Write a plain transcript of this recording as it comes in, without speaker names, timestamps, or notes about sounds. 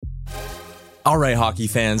All right, hockey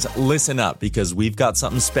fans, listen up because we've got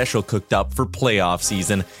something special cooked up for playoff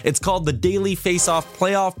season. It's called the Daily Face-Off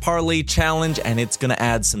Playoff Parlay Challenge, and it's going to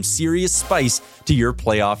add some serious spice to your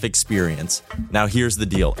playoff experience. Now, here's the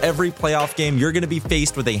deal. Every playoff game, you're going to be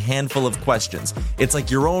faced with a handful of questions. It's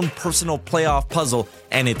like your own personal playoff puzzle,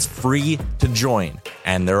 and it's free to join.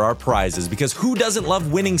 And there are prizes, because who doesn't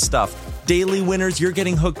love winning stuff? Daily winners, you're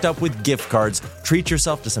getting hooked up with gift cards. Treat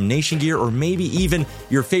yourself to some Nation gear or maybe even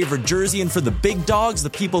your favorite jersey. And for the big dogs, the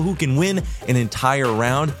people who can win an entire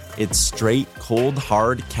round, it's straight, cold,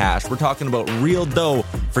 hard cash. We're talking about real dough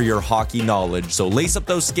for your hockey knowledge. So lace up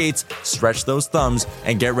those skates, stretch those thumbs,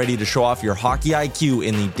 and get ready to show off your hockey IQ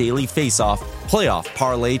in the Daily Face-Off Playoff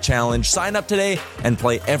Parlay Challenge. Sign up today and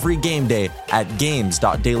play every game day at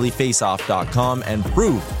games.dailyfaceoff.com and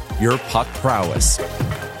prove your puck prowess.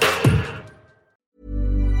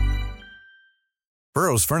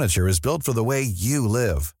 Burrow's furniture is built for the way you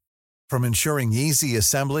live. From ensuring easy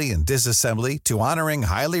assembly and disassembly to honoring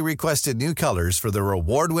highly requested new colors for their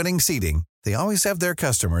award-winning seating, they always have their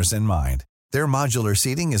customers in mind. Their modular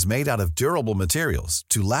seating is made out of durable materials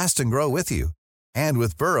to last and grow with you. And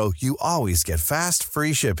with Burrow, you always get fast,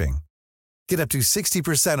 free shipping. Get up to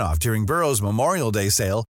 60% off during Burrow's Memorial Day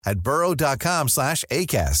sale at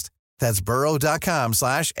burrow.com/ACAST. That's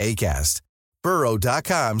burrow.com/ACAST.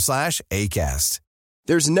 burrow.com/ACAST.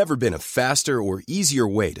 There's never been a faster or easier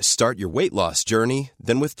way to start your weight loss journey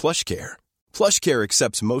than with PlushCare. PlushCare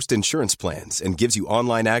accepts most insurance plans and gives you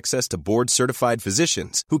online access to board-certified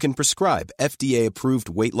physicians who can prescribe FDA-approved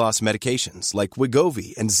weight loss medications like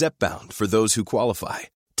Wegovy and Zepbound for those who qualify.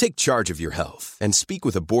 Take charge of your health and speak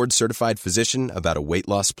with a board-certified physician about a weight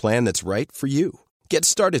loss plan that's right for you. Get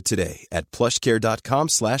started today at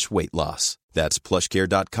plushcare.com/weight loss. That's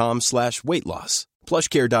plushcare.com/weight loss.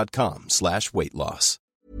 plushcare.com/weight loss.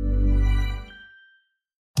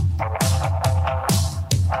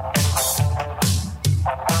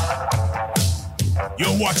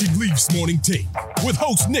 You're watching Leafs Morning Take with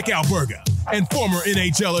host Nick Alberga and former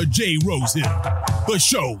NHLer Jay Rosehill. The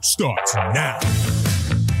show starts now.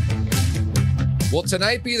 Will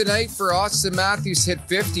tonight be the night for Austin Matthews hit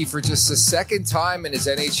 50 for just the second time in his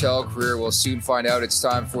NHL career? We'll soon find out. It's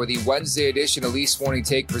time for the Wednesday edition of Leafs Morning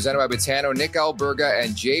Take presented by Betano, Nick Alberga,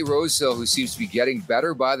 and Jay Rosehill, who seems to be getting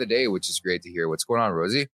better by the day, which is great to hear. What's going on,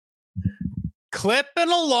 Rosie? Clipping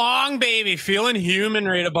along, baby. Feeling human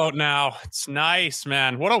right about now. It's nice,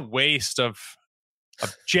 man. What a waste of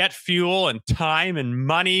jet fuel and time and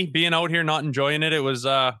money being out here not enjoying it. It was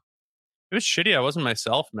shitty. I wasn't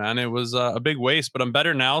myself, man. It was a big waste, but I'm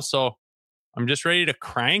better now. So I'm just ready to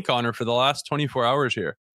crank on her for the last 24 hours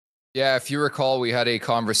here. Yeah, if you recall, we had a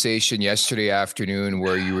conversation yesterday afternoon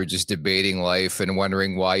where you were just debating life and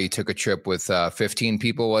wondering why you took a trip with 15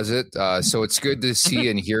 people, was it? So it's good to see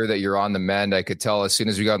and hear that you're on the mend. I could tell as soon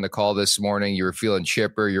as we got on the call this morning, you were feeling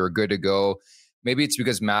chipper, you were good to go. Maybe it's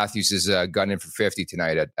because Matthews is gunning for 50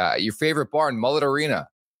 tonight at your favorite bar in Mullet Arena.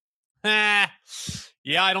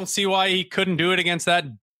 Yeah, I don't see why he couldn't do it against that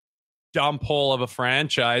dump hole of a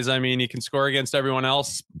franchise. I mean, he can score against everyone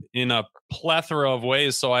else in a plethora of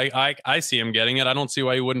ways. So I see him getting it. I don't see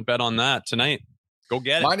why he wouldn't bet on that tonight. Go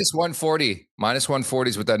get it. Minus 140. Minus 140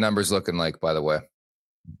 is what that number's looking like, by the way.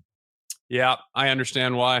 Yeah, I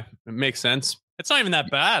understand why. It makes sense. It's not even that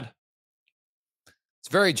bad. It's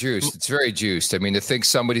very juiced. It's very juiced. I mean, to think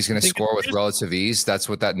somebody's going to score with relative ease, that's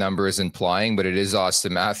what that number is implying, but it is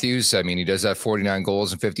Austin Matthews. I mean, he does have 49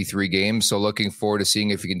 goals in 53 games, so looking forward to seeing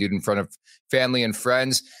if he can do it in front of family and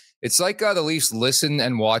friends. It's like the Leafs listen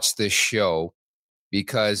and watch this show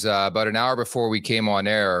because about an hour before we came on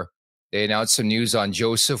air, they announced some news on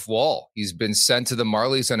Joseph Woll. He's been sent to the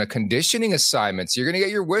Marlies on a conditioning assignment. So you're going to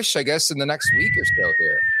get your wish, I guess, in the next week or so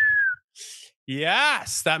here.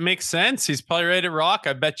 Yes, that makes sense. He's probably ready to rock.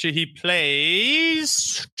 I bet you he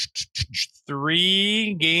plays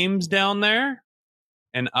 3 games down there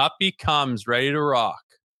and up he comes ready to rock.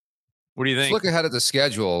 What do you think? Let's look ahead at the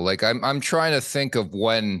schedule. Like I'm trying to think of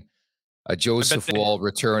when a Joseph Woll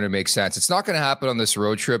return to make sense. It's not going to happen on this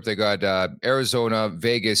road trip. They got Arizona,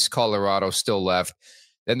 Vegas, Colorado still left.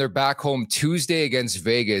 Then they're back home Tuesday against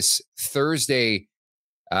Vegas. Thursday,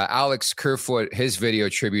 Alex Kerfoot, his video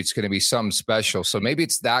tribute is going to be something special. So maybe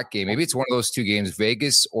it's that game. Maybe it's one of those 2 games,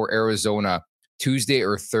 Vegas or Arizona, Tuesday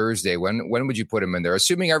or Thursday. When would you put him in there?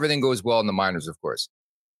 Assuming everything goes well in the minors, of course.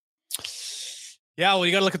 Yeah, well,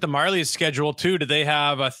 you got to look at the Marlies schedule too. Do they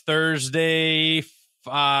have a Thursday,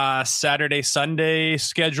 Saturday, Sunday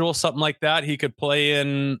schedule, something like that? He could play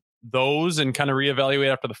in those and kind of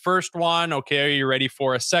reevaluate after the first one. Okay, are you ready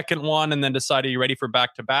for a second one? And then decide, are you ready for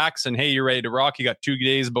back-to-backs? And hey, you're ready to rock. You got 2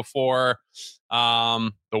 days before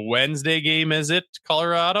the Wednesday game, is it?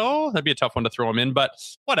 Colorado? That'd be a tough one to throw them in, but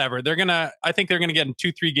whatever. I think they're going to get in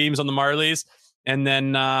 2-3 games on the Marlies and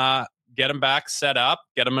then get them back set up,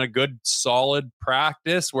 get them a good solid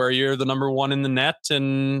practice where you're the number one in the net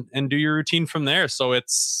and do your routine from there. So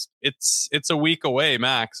it's a week away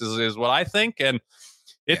max is what I think. And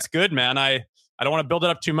it's good, man. I don't want to build it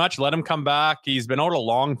up too much. Let him come back. He's been out a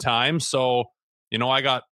long time. So, I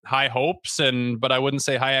got high hopes but I wouldn't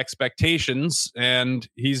say high expectations. And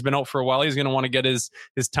he's been out for a while. He's going to want to get his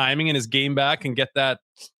timing and his game back and get that,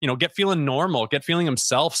 get feeling normal, get feeling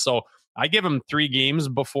himself. So I give him 3 games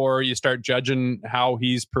before you start judging how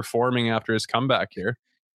he's performing after his comeback here.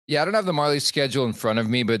 Yeah, I don't have the Marlies schedule in front of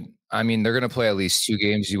me, but I mean, they're going to play at least 2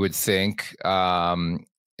 games, you would think.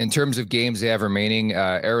 In terms of games they have remaining,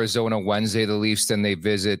 Arizona Wednesday, the Leafs, then they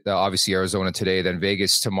visit, obviously, Arizona today, then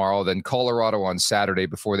Vegas tomorrow, then Colorado on Saturday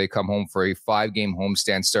before they come home for a 5-game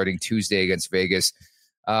homestand starting Tuesday against Vegas.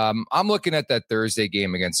 I'm looking at that Thursday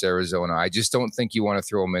game against Arizona. I just don't think you want to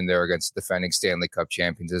throw him in there against the defending Stanley Cup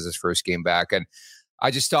champions as his first game back. And I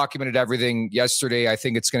just documented everything yesterday. I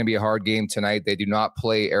think it's going to be a hard game tonight. They do not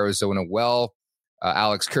play Arizona well.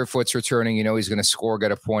 Alex Kerfoot's returning. He's going to score,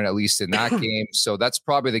 get a point at least in that game. So that's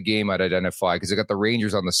probably the game I'd identify because they got the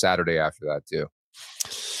Rangers on the Saturday after that too.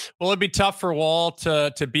 Well, it'd be tough for Wall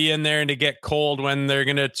to be in there and to get cold when they're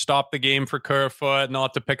going to stop the game for Kerfoot and they'll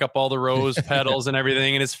have to pick up all the rose petals and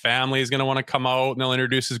everything. And his family is going to want to come out and they'll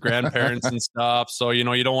introduce his grandparents and stuff. So, you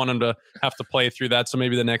don't want him to have to play through that. So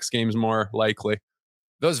maybe the next game's more likely.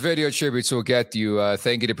 Those video tributes will get you.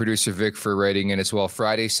 Thank you to producer Vic for writing in as well.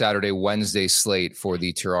 Friday, Saturday, Wednesday slate for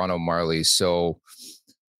the Toronto Marlies. So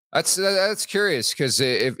that's curious because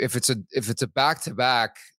if it's a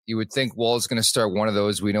back-to-back, you would think Wall's going to start one of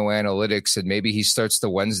those. We know analytics, and maybe he starts the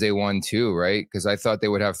Wednesday one too, right? Because I thought they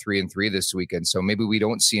would have 3 and 3 this weekend. So maybe we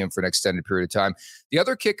don't see him for an extended period of time. The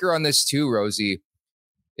other kicker on this too, Rosie,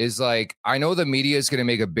 is I know the media is going to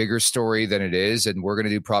make a bigger story than it is, and we're going to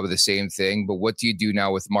do probably the same thing. But what do you do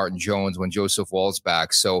now with Martin Jones when Joseph Wall's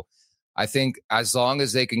back? So I think as long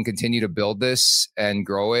as they can continue to build this and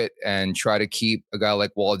grow it and try to keep a guy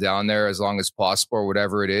like Wall down there as long as possible or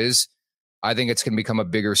whatever it is, I think it's going to become a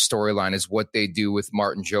bigger storyline is what they do with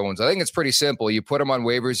Martin Jones. I think it's pretty simple. You put him on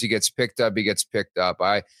waivers, he gets picked up.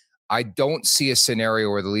 I don't see a scenario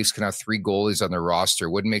where the Leafs can have 3 goalies on their roster.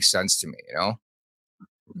 It wouldn't make sense to me,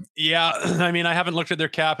 Yeah, I mean, I haven't looked at their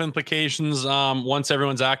cap implications once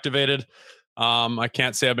everyone's activated. I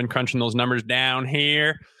can't say I've been crunching those numbers down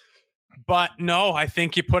here. But no, I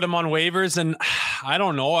think you put him on waivers and I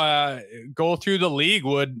don't know, go through the league.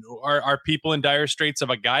 Are people in dire straits of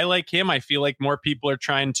a guy like him? I feel like more people are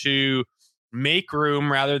trying to make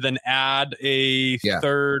room rather than add a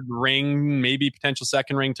third ring, maybe potential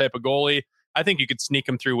second ring type of goalie. I think you could sneak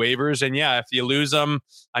him through waivers. And if you lose him,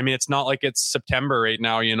 I mean, it's not like it's September right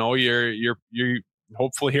now, you're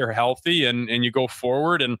hopefully you're healthy and you go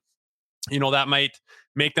forward and, that might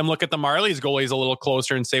make them look at the Marlies goalies a little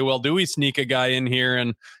closer and say, well, do we sneak a guy in here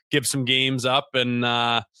and give some games up and,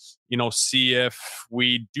 see if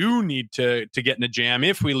we do need to get in a jam.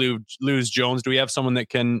 If we lose Jones, do we have someone that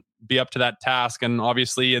can be up to that task? And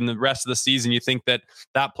obviously in the rest of the season, you think that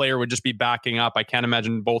player would just be backing up. I can't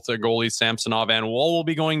imagine both their goalies, Samsonov and Wall, will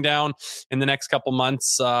be going down in the next couple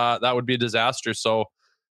months. That would be a disaster. So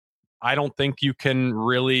I don't think you can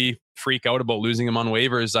really freak out about losing him on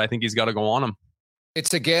waivers. I think he's got to go on him.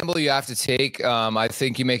 It's a gamble you have to take. I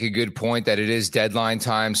think you make a good point that it is deadline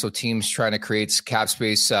time. So teams trying to create cap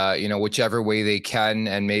space, whichever way they can.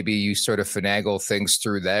 And maybe you sort of finagle things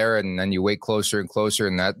through there and then you wait closer and closer.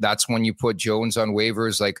 And that's when you put Jones on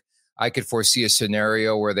waivers. Like I could foresee a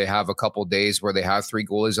scenario where they have a couple days where they have 3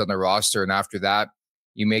 goalies on the roster. And after that,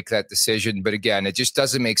 you make that decision. But again, it just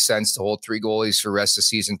doesn't make sense to hold 3 goalies for rest of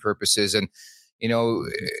season purposes. And,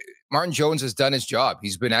 Martin Jones has done his job.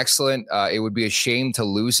 He's been excellent. It would be a shame to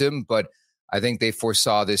lose him, but I think they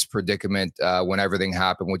foresaw this predicament when everything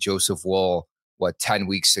happened with Joseph Woll, 10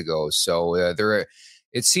 weeks ago. So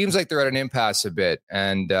it seems like they're at an impasse a bit,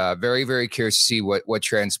 and very, very curious to see what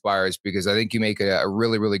transpires, because I think you make a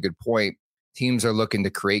really, really good point. Teams are looking to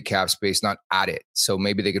create cap space, not add it. So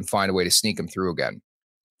maybe they can find a way to sneak them through again.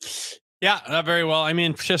 Yeah, very well. I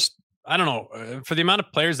mean, I don't know, for the amount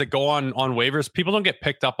of players that go on waivers, people don't get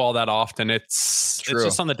picked up all that often. It's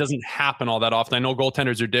just something that doesn't happen all that often. I know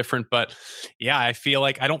goaltenders are different, but yeah, I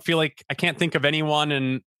can't think of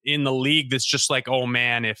anyone in the league that's just like, oh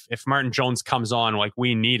man, if Martin Jones comes on, like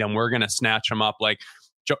we need him, we're going to snatch him up. Like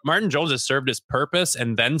Martin Jones has served his purpose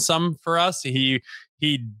and then some for us. He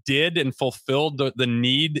did and fulfilled the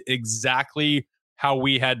need exactly how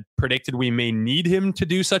we had predicted we may need him to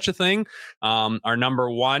do such a thing. Our number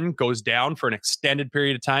one goes down for an extended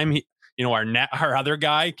period of time. Our other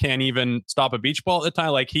guy can't even stop a beach ball at the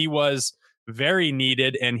time. Like, he was very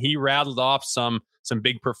needed, and he rattled off some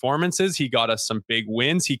big performances. He got us some big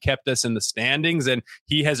wins. He kept us in the standings, and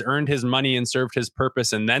he has earned his money and served his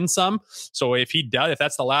purpose and then some. So if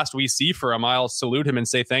that's the last we see for him, I'll salute him and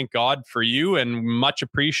say, thank God for you and much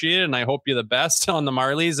appreciated. And I hope you're the best on the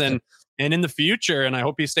Marlies and in the future. And I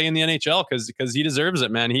hope you stay in the NHL because he deserves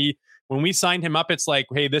it, man. When we signed him up, it's like,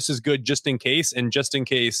 hey, this is good just in case. And just in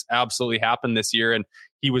case absolutely happened this year. And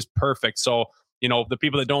he was perfect. So, the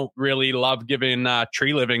people that don't really love giving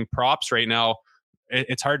tree living props right now,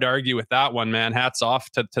 it's hard to argue with that one, man. Hats off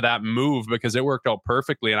to that move, because it worked out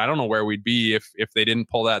perfectly. And I don't know where we'd be if they didn't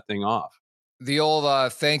pull that thing off. The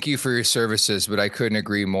old thank you for your services, but I couldn't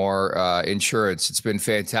agree more. Insurance, it's been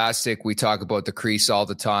fantastic. We talk about the crease all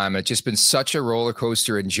the time. It's just been such a roller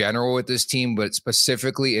coaster in general with this team, but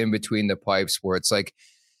specifically in between the pipes, where it's like,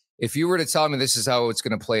 if you were to tell me this is how it's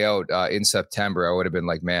going to play out in September, I would have been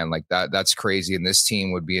like, man, like that's crazy. And this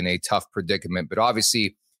team would be in a tough predicament. But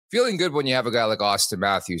obviously, feeling good when you have a guy like Austin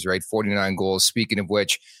Matthews, right? 49 goals. Speaking of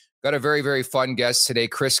which, got a very, very fun guest today,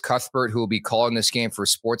 Chris Cuthbert, who will be calling this game for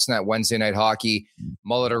Sportsnet Wednesday Night Hockey,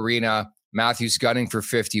 Mullet Arena. Matthews gunning for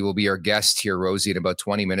 50 will be our guest here, Rosie, in about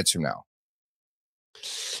 20 minutes from now.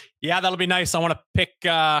 Yeah, that'll be nice. I want to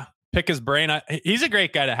pick his brain. He's a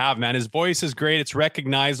great guy to have, man. His voice is great. It's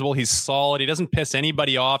recognizable. He's solid. He doesn't piss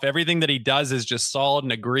anybody off. Everything that he does is just solid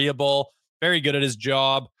and agreeable. Very good at his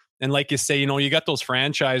job. And like you say, you got those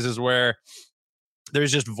franchises where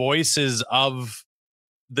there's just voices of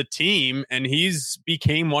the team, and he's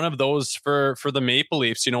became one of those for the Maple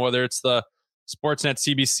Leafs, whether it's the Sportsnet,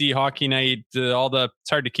 CBC, Hockey Night, it's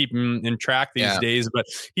hard to keep him in track these days, but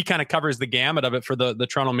he kind of covers the gamut of it for the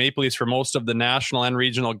Toronto Maple Leafs for most of the national and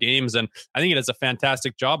regional games. And I think he does a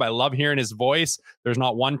fantastic job. I love hearing his voice. There's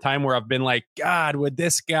not one time where I've been like, God, would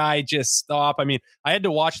this guy just stop? I mean, I had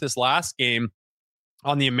to watch this last game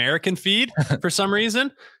on the American feed for some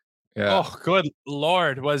reason. Yeah. Oh, good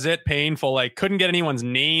Lord. Was it painful? Like, couldn't get anyone's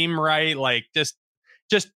name right. Like, just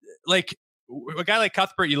like a guy like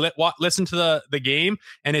Cuthbert, you listen to the game,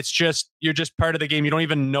 and it's just, you're just part of the game. You don't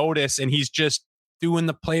even notice. And he's just doing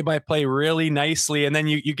the play-by-play really nicely. And then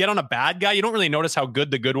you get on a bad guy. You don't really notice how good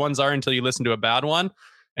the good ones are until you listen to a bad one.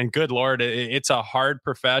 And good Lord, it's a hard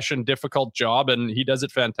profession, difficult job, and he does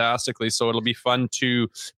it fantastically. So it'll be fun to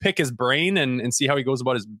pick his brain and see how he goes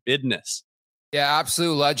about his business. Yeah,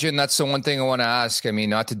 absolute legend. That's the one thing I want to ask. I mean,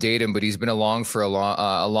 not to date him, but he's been along for a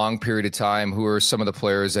long period of time. Who are some of the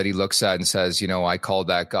players that he looks at and says, I called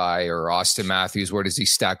that guy? Or Austin Matthews, where does he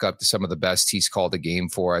stack up to some of the best he's called a game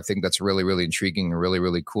for? I think that's really, really intriguing and really,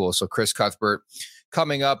 really cool. So Chris Cuthbert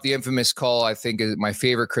coming up, the infamous call, I think is my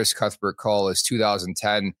favorite Chris Cuthbert call is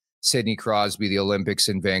 2010. Sidney Crosby, the Olympics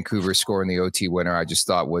in Vancouver, scoring the OT winner, I just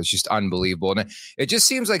thought was just unbelievable. And it just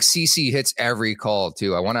seems like CC hits every call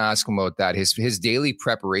too. I want to ask him about that. His daily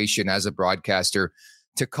preparation as a broadcaster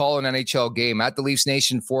to call an NHL game at the Leafs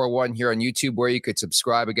Nation 401 here on YouTube, where you could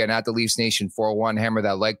subscribe again at the Leafs Nation 401. Hammer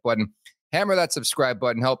that like button, hammer that subscribe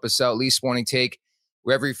button. Help us out. Leafs Morning Take.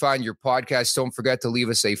 Wherever you find your podcast, don't forget to leave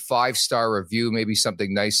us a 5-star review, maybe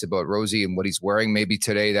something nice about Rosie and what he's wearing. Maybe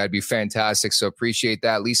today, that'd be fantastic. So appreciate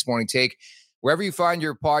that. Leafs Morning Take, wherever you find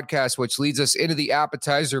your podcast, which leads us into the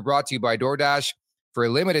appetizer, brought to you by DoorDash. For a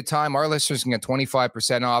limited time, our listeners can get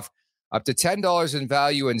 25% off, up to $10 in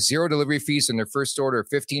value, and 0 delivery fees on their first order of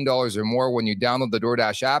 $15 or more when you download the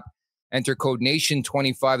DoorDash app. Enter code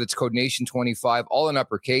NATION25. That's code NATION25, all in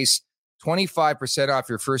uppercase. 25% off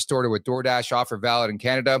your first order with DoorDash. Offer valid in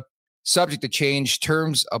Canada. Subject to change.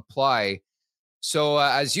 Terms apply. So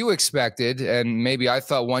as you expected, and maybe I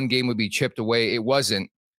thought one game would be chipped away, it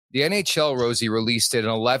wasn't. The NHL, Rosie, released an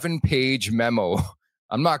 11-page memo.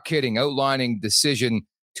 I'm not kidding. Outlining decision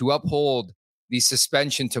to uphold the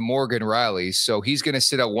suspension to Morgan Rielly. So he's going to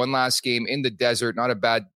sit out one last game in the desert. Not a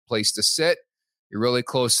bad place to sit. You're really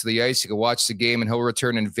close to the ice. You can watch the game, and he'll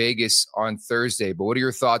return in Vegas on Thursday. But what are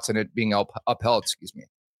your thoughts on it being upheld? Excuse me.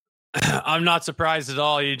 I'm not surprised at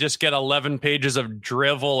all. You just get 11 pages of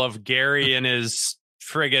drivel of Gary in his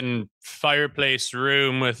friggin' fireplace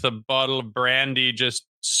room with a bottle of brandy, just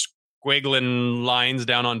squiggling lines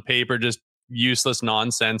down on paper, just useless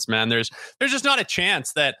nonsense, man. There's just not a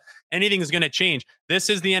chance that anything is going to change. This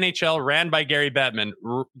is the NHL ran by Gary Bettman.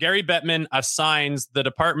 Gary Bettman assigns the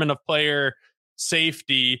Department of Player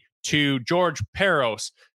Safety to George Peros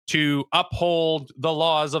to uphold the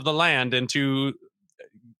laws of the land and to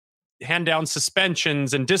hand down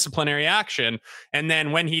suspensions and disciplinary action. And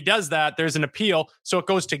then when he does that, there's an appeal. So it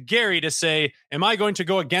goes to Gary to say, am I going to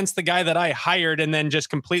go against the guy that I hired and then just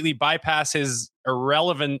completely bypass his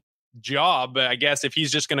irrelevant job? I guess if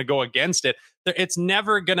he's just going to go against it, it's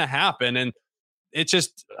never going to happen. And it's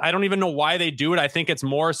just, I don't even know why they do it. I think it's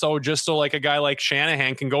more so just so like a guy like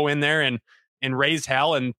Shanahan can go in there and raise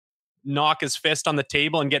hell and knock his fist on the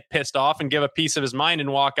table and get pissed off and give a piece of his mind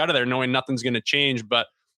and walk out of there knowing nothing's going to change. But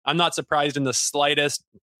I'm not surprised in the slightest.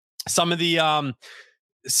 Some of the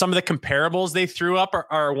comparables they threw up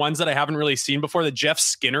are ones that I haven't really seen before. The Jeff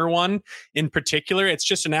Skinner one in particular, it's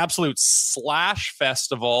just an absolute slash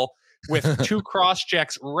festival with two cross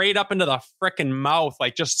checks right up into the frickin' mouth,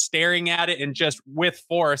 like just staring at it and just with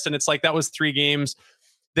force. And it's like, that was 3 games.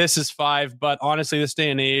 This is 5. But honestly, this day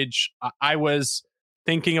and age, I was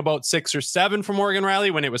thinking about 6 or 7 for Morgan Riley.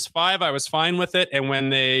 When it was 5, I was fine with it. And when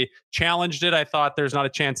they challenged it, I thought there's not a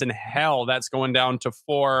chance in hell that's going down to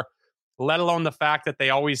 4, let alone the fact that they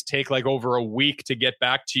always take like over a week to get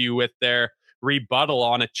back to you with their rebuttal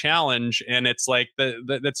on a challenge. And it's like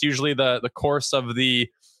that's usually the course of the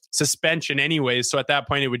suspension anyways. So at that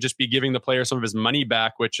point, it would just be giving the player some of his money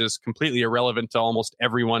back, which is completely irrelevant to almost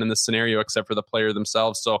everyone in the scenario except for the player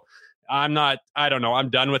themselves. So I don't know. I'm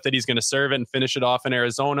done with it. He's going to serve it and finish it off in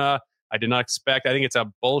Arizona. I did not expect. I think it's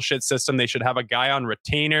a bullshit system. They should have a guy on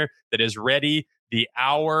retainer that is ready the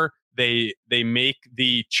hour they make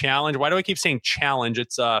the challenge. Why do I keep saying challenge?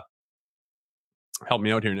 It's help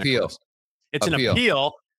me out here, Nicholas. It's an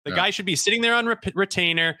appeal. The guy should be sitting there on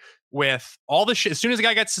retainer with all the shit. As soon as the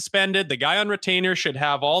guy gets suspended, the guy on retainer should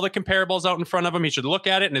have all the comparables out in front of him. He should look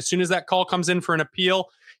at it. And as soon as that call comes in for an appeal,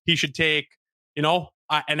 he should take,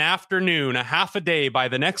 an afternoon, a half a day. By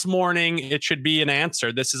the next morning, it should be an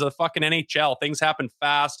answer. This is a fucking NHL. Things happen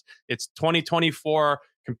fast. It's 2024,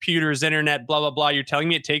 computers, internet, blah, blah, blah. You're telling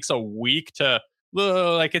me it takes a week to,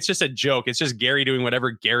 it's just a joke. It's just Gary doing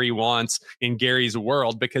whatever Gary wants in Gary's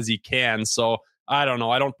world because he can. So I don't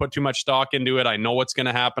know. I don't put too much stock into it. I know what's going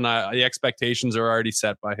to happen. The expectations are already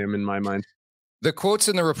set by him in my mind. The quotes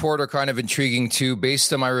in the report are kind of intriguing too.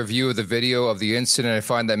 Based on my review of the video of the incident, I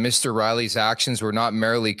find that Mr. Riley's actions were not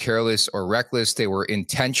merely careless or reckless. They were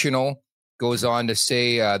intentional. Goes on to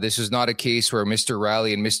say this is not a case where Mr.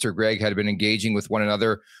 Riley and Mr. Gregg had been engaging with one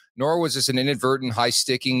another, nor was this an inadvertent high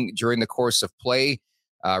sticking during the course of play.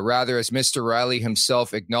 Rather, as Mr. Riley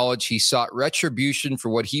himself acknowledged, he sought retribution for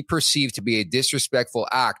what he perceived to be a disrespectful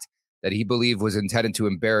act that he believed was intended to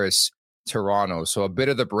embarrass Toronto. So a bit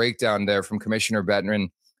of the breakdown there from Commissioner Bettman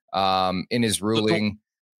in his ruling.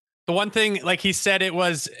 The one thing, like he said, it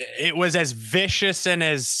was as vicious and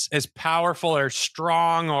as powerful or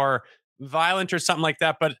strong or violent or something like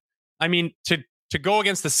that. But I mean, to go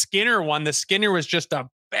against the Skinner one, the Skinner was just a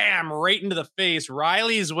bam right into the face.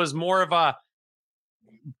 Riley's was more of a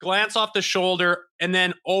glance off the shoulder and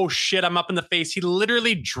then, oh shit, I'm up in the face. He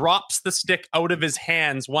literally drops the stick out of his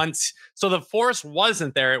hands once. So the force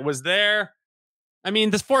wasn't there. It was there. I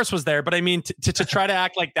mean, this force was there, but I mean, to try to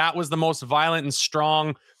act like that was the most violent and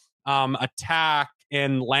strong attack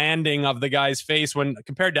and landing of the guy's face when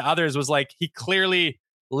compared to others was like, he clearly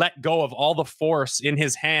let go of all the force in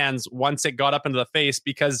his hands once it got up into the face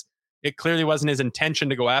because it clearly wasn't his intention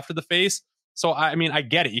to go after the face. So, I mean, I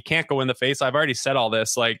get it. You can't go in the face. I've already said all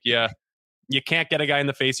this. Like, yeah, you can't get a guy in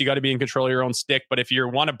the face. You got to be in control of your own stick. But if you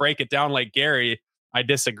want to break it down like Gary, I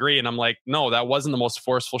disagree. And I'm like, no, that wasn't the most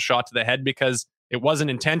forceful shot to the head because it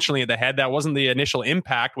wasn't intentionally at the head. That wasn't the initial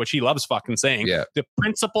impact, which he loves fucking saying. Yeah. The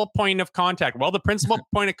principal point of contact. Well, the principal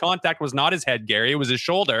point of contact was not his head, Gary. It was his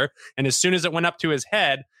shoulder. And as soon as it went up to his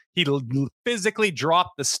head, he physically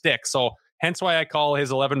dropped the stick. So hence why I call his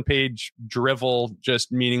 11-page drivel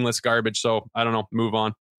just meaningless garbage. So I don't know, move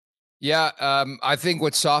on. Yeah, I think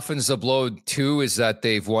what softens the blow too is that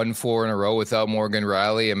they've won 4 in a row without Morgan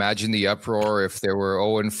Riley. Imagine the uproar if they were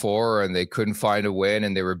 0-4 and they couldn't find a win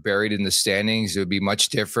and they were buried in the standings. It would be much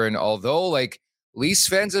different. Although, like, Leafs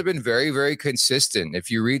fans have been very, very consistent. If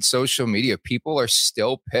you read social media, people are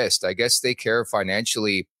still pissed. I guess they care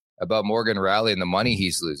financially about Morgan Riley and the money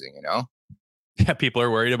he's losing, Yeah, people are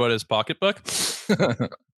worried about his pocketbook.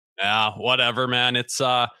 Yeah, whatever, man. It's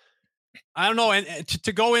I don't know. And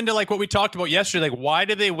to go into like what we talked about yesterday, like why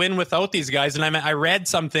do they win without these guys? And I read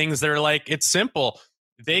some things that are like, it's simple.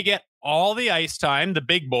 They get all the ice time, the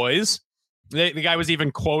big boys. The guy was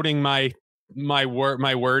even quoting my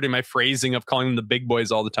word and my phrasing of calling them the big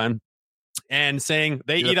boys all the time and saying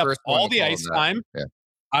they eat up all the ice time. Yeah.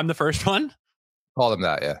 I'm the first one. Call them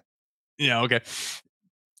that. Yeah. Yeah. Okay.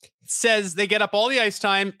 Says they get up all the ice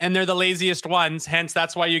time and they're the laziest ones. Hence,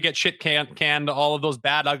 that's why you get shit canned all of those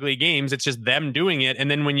bad, ugly games. It's just them doing it. And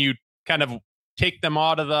then when you kind of take them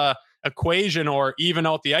out of the equation or even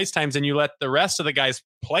out the ice times and you let the rest of the guys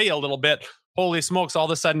play a little bit, holy smokes, all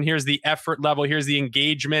of a sudden here's the effort level, here's the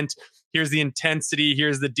engagement, here's the intensity,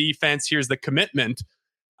 here's the defense, here's the commitment.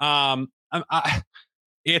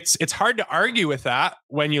 It's hard to argue with that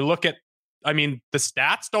when you look at, I mean, the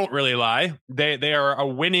stats don't really lie. They are a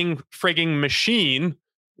winning frigging machine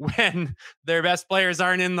when their best players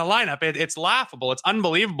aren't in the lineup. It's laughable. It's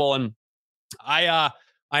unbelievable. And I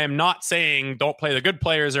am not saying don't play the good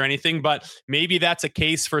players or anything, but maybe that's a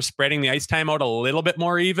case for spreading the ice time out a little bit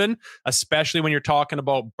more even, especially when you're talking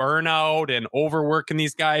about burnout and overworking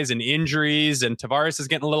these guys and injuries, and Tavares is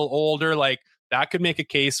getting a little older. Like, that could make a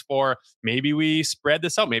case for maybe we spread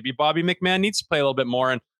this out. Maybe Bobby McMahon needs to play a little bit more.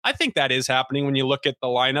 And I think that is happening when you look at the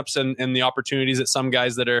lineups and the opportunities that some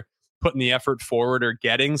guys that are putting the effort forward are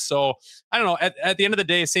getting. So I don't know. At the end of the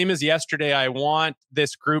day, same as yesterday, I want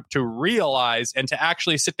this group to realize and to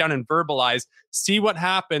actually sit down and verbalize, see what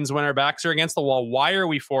happens when our backs are against the wall. Why are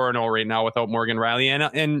we 4-0 right now without Morgan Rielly?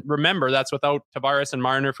 And remember, that's without Tavares and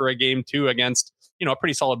Marner for a game 2 against, a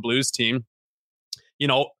pretty solid Blues team.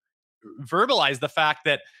 Verbalize the fact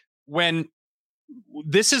that when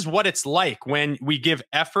this is what it's like when we give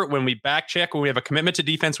effort, when we back check, when we have a commitment to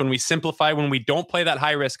defense, when we simplify, when we don't play that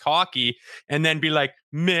high risk hockey, and then be like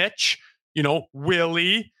Mitch,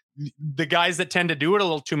 Willie, the guys that tend to do it a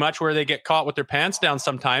little too much where they get caught with their pants down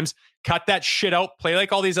sometimes. Cut that shit out. Play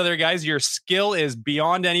like all these other guys. Your skill is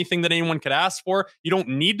beyond anything that anyone could ask for. You don't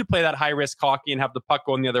need to play that high risk hockey and have the puck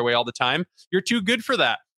going the other way all the time. You're too good for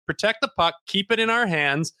that. Protect the puck, keep it in our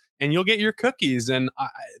hands, and you'll get your cookies. And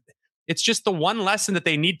it's just the one lesson that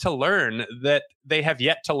they need to learn that they have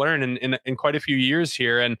yet to learn in quite a few years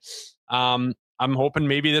here. And I'm hoping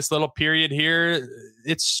maybe this little period here,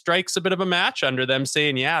 it strikes a bit of a match under them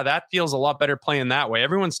saying, yeah, that feels a lot better playing that way.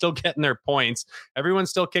 Everyone's still getting their points. Everyone's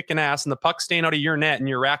still kicking ass and the puck's staying out of your net and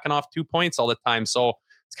you're racking off 2 points all the time. So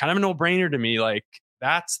it's kind of a no-brainer to me. Like,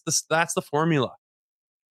 that's the formula.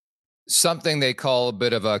 Something they call a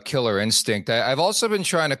bit of a killer instinct. I've also been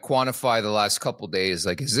trying to quantify the last couple of days.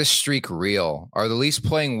 Like, is this streak real? Are the Leafs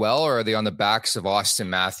playing well, or are they on the backs of Austin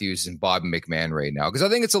Matthews and Bob McMahon right now? Because I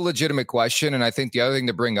think it's a legitimate question. And I think the other thing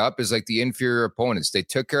to bring up is like the inferior opponents. They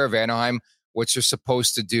took care of Anaheim, which they're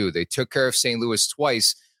supposed to do. They took care of St. Louis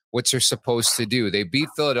twice, which they're supposed to do. They beat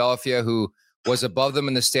Philadelphia, who was above them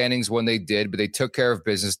in the standings when they did, but they took care of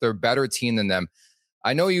business. They're a better team than them.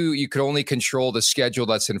 I know you could only control the schedule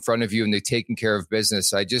that's in front of you and they're taking care of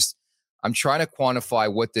business. I'm trying to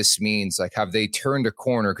quantify what this means. Like, have they turned a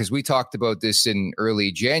corner? Because we talked about this in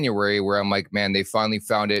early January where I'm like, man, they finally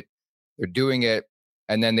found it. They're doing it.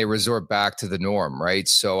 And then they resort back to the norm, right?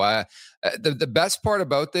 So the best part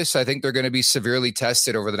about this, I think they're going to be severely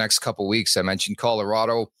tested over the next couple of weeks. I mentioned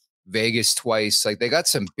Colorado, Vegas twice. Like, they got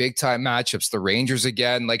some big time matchups. The Rangers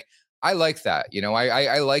again. Like, I like that.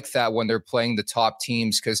 I like that when they're playing the top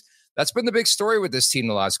teams, because that's been the big story with this team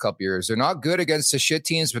the last couple of years. They're not good against the shit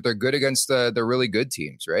teams, but they're good against the really good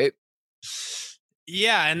teams, right?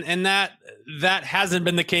 Yeah, and that hasn't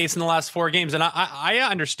been the case in the last 4 games. And I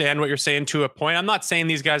understand what you're saying to a point. I'm not saying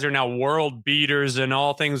these guys are now world beaters and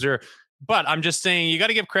all things are, but I'm just saying you got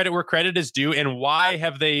to give credit where credit is due. And why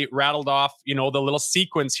have they rattled off, the little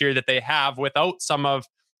sequence here that they have without some of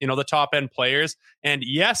the top end players? And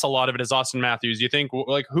yes, a lot of it is Austin Matthews. You think,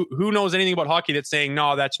 like, who knows anything about hockey that's saying,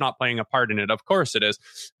 no, that's not playing a part in it? Of course it is.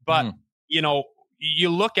 But, you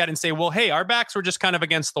look at it and say, well, hey, our backs were just kind of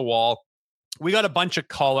against the wall. We got a bunch of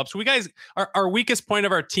call-ups. Our weakest point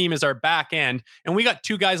of our team is our back end. And we got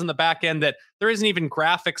 2 guys on the back end that there isn't even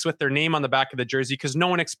graphics with their name on the back of the jersey because no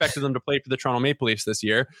one expected them to play for the Toronto Maple Leafs this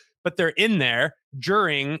year. But they're in there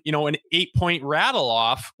during, an 8-point rattle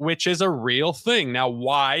off, which is a real thing. Now,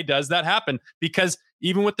 why does that happen? Because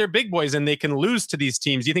even with their big boys and they can lose to these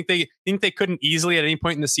teams, you think they couldn't easily at any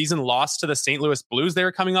point in the season lost to the St. Louis Blues? They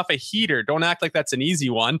were coming off a heater. Don't act like that's an easy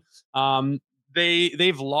one.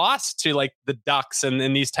 They've lost to like the Ducks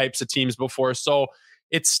and these types of teams before. So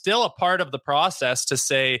it's still a part of the process to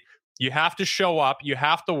say you have to show up, you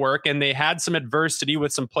have to work. And they had some adversity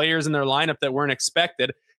with some players in their lineup that weren't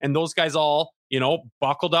expected. And those guys all,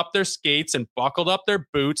 buckled up their skates and buckled up their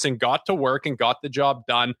boots and got to work and got the job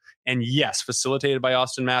done. And yes, facilitated by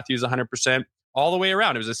Austin Matthews 100% all the way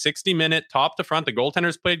around. It was a 60-minute top to front. The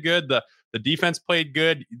goaltenders played good. The defense played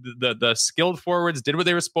good. The skilled forwards did what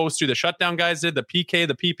they were supposed to. The shutdown guys did. The PK,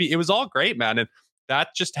 the PP. It was all great, man. And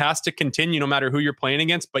that just has to continue no matter who you're playing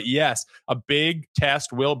against. But yes, a big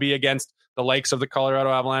test will be against the likes of the Colorado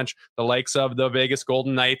Avalanche, the likes of the Vegas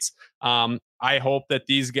Golden Knights. I hope that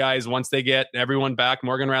these guys, once they get everyone back,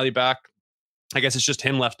 Morgan Rielly back, I guess it's just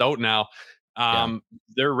him left out now.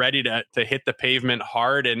 They're ready to hit the pavement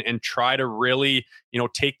hard and try to really,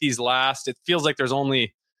 take these last. It feels like there's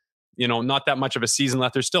only, not that much of a season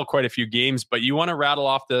left. There's still quite a few games, but you want to rattle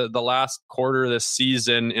off the last quarter of this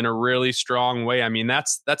season in a really strong way. I mean,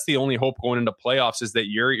 that's the only hope going into playoffs, is that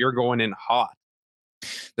you're going in hot.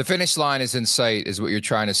 The finish line is in sight, is what you're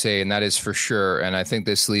trying to say, and that is for sure. And I think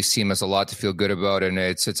this Leafs team has a lot to feel good about, and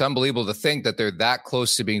it's unbelievable to think that they're that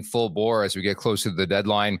close to being full bore as we get closer to the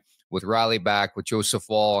deadline, with Riley back, with Joseph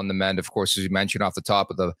Woll on the mend, of course, as you mentioned off the top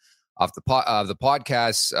of the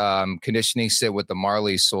podcast, conditioning sit with the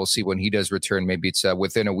Marlies. So we'll see when he does return. Maybe it's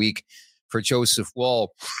within a week for Joseph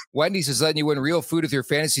Woll. Wendy's is letting you win real food with your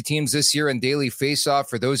fantasy teams this year in Daily Face-Off.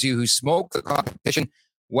 For those of you who smoke the competition,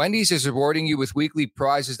 Wendy's is rewarding you with weekly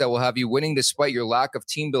prizes that will have you winning despite your lack of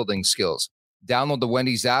team building skills. Download the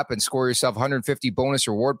Wendy's app and score yourself 150 bonus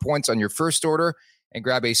reward points on your first order, and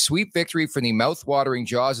grab a sweet victory from the mouth-watering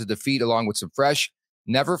jaws of defeat, along with some fresh,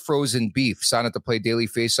 never frozen beef. Sign up to play Daily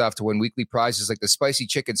Face-Off to win weekly prizes like the spicy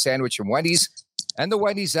chicken sandwich from Wendy's and the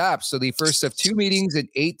Wendy's app. So the first of 2 meetings in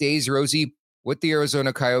 8 days, Rosie, with the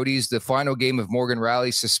Arizona Coyotes. The final game of Morgan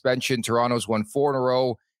Rielly's suspension. Toronto's won 4 in a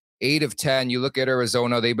row, 8 of 10. You look at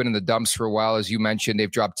Arizona, they've been in the dumps for a while, as you mentioned. They've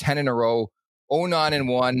dropped 10 in a row,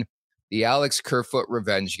 0-9-1. The Alex Kerfoot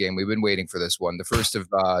revenge game. We've been waiting for this one. The first of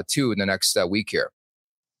 2 in the next week here.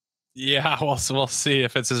 Yeah, well, so we'll see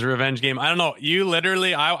if it's his revenge game. I don't know. You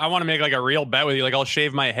literally, I want to make like a real bet with you. Like, I'll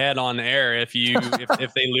shave my head on air if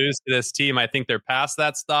they lose to this team. I think they're past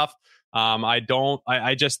that stuff.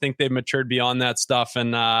 I just think they've matured beyond that stuff.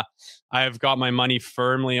 And I've got my money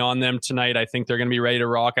firmly on them tonight. I think they're going to be ready to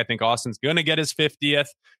rock. I think Austin's going to get his 50th.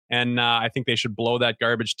 And I think they should blow that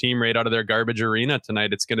garbage team right out of their garbage arena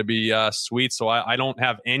tonight. It's going to be sweet. So I don't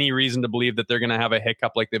have any reason to believe that they're going to have a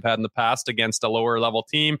hiccup like they've had in the past against a lower level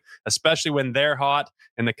team, especially when they're hot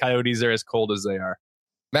and the Coyotes are as cold as they are.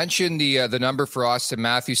 Mention the number for Austin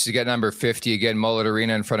Matthews to get number 50 again, Mullet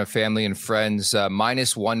Arena in front of family and friends,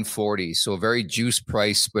 minus 140. So a very juiced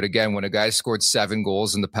price. But again, when a guy scored 7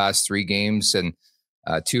 goals in the past 3 games and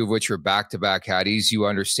 2 of which were back-to-back Hatties, you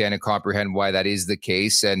understand and comprehend why that is the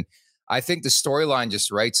case. And I think the storyline just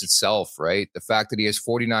writes itself, right? The fact that he has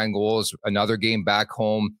 49 goals, another game back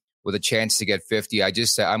home with a chance to get 50.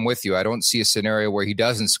 I'm with you. I don't see a scenario where he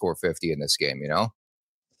doesn't score 50 in this game,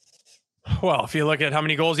 Well, if you look at how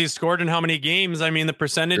many goals he's scored in how many games, I mean, the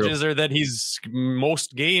percentages are that he's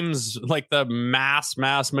most games, like the mass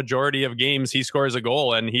majority of games, he scores a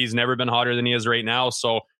goal, and he's never been hotter than he is right now.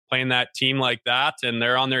 So playing that team like that, and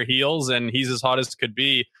they're on their heels, and he's as hot as could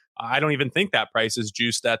be, I don't even think that price is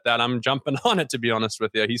juiced at that. I'm jumping on it, to be honest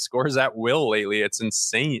with you. He scores at will lately. It's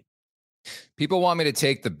insane. People want me to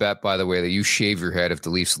take the bet, by the way, that you shave your head if the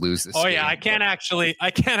Leafs lose this game. Yeah, I can't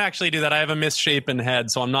actually do that. I have a misshapen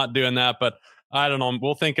head, so I'm not doing that. But I don't know.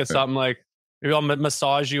 We'll think of something like, maybe I'll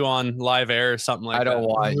massage you on live air or something like that. I don't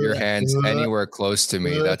want your hands anywhere close to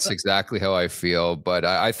me. That's exactly how I feel. But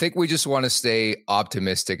I think we just want to stay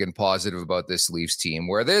optimistic and positive about this Leafs team,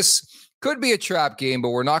 where this could be a trap game, but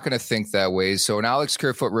we're not going to think that way. So an Alex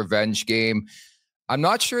Kerfoot revenge game. I'm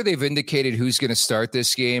not sure they've indicated who's going to start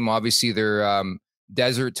this game. Obviously, they're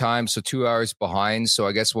desert time, so 2 hours behind. So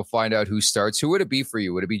I guess we'll find out who starts. Who would it be for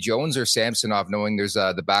you? Would it be Jones or Samsonov, knowing there's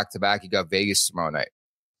the back-to-back? You got Vegas tomorrow night.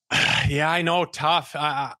 Yeah, I know. Tough.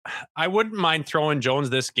 I wouldn't mind throwing Jones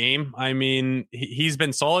this game. I mean, he's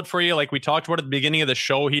been solid for you. Like we talked about at the beginning of the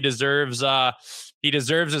show, he deserves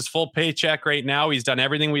his full paycheck right now. He's done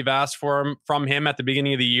everything we've asked from him at the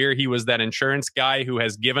beginning of the year. He was that insurance guy who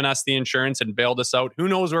has given us the insurance and bailed us out. Who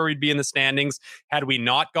knows where we'd be in the standings had we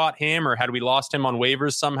not got him, or had we lost him on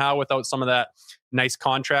waivers somehow without some of that nice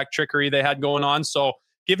contract trickery they had going on. So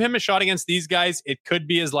give him a shot against these guys. It could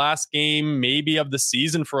be his last game, maybe of the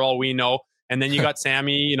season for all we know. And then you got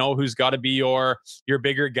Sammy, who's got to be your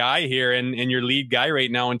bigger guy here and your lead guy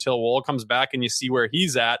right now until Woll comes back and you see where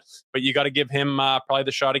he's at. But you got to give him probably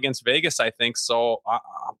the shot against Vegas, I think. So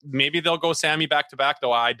maybe they'll go Sammy back-to-back,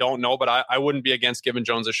 though. I don't know, but I wouldn't be against giving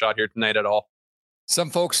Jones a shot here tonight at all.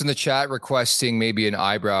 Some folks in the chat requesting maybe an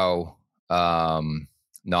eyebrow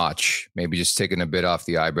notch, maybe just taking a bit off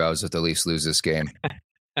the eyebrows if the Leafs lose this game.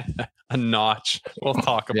 A notch. We'll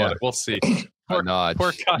talk about it. We'll see.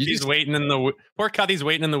 Poor Cuddy's waiting in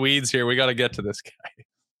the weeds here. We got to get to this guy.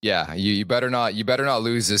 Yeah, you better not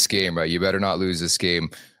lose this game, right? You better not lose this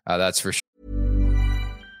game. That's for sure.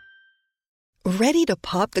 Ready to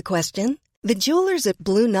pop the question? The jewelers at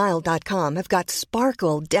BlueNile.com have got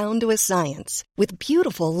sparkle down to a science with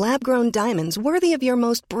beautiful lab-grown diamonds worthy of your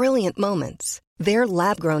most brilliant moments. Their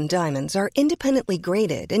lab-grown diamonds are independently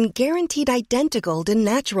graded and guaranteed identical to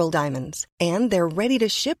natural diamonds, and they're ready to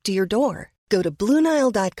ship to your door. Go to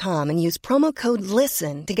BlueNile.com and use promo code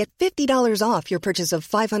LISTEN to get $50 off your purchase of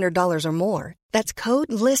 $500 or more. That's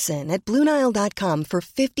code LISTEN at BlueNile.com for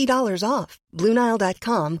 $50 off.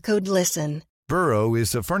 BlueNile.com, code LISTEN. Burrow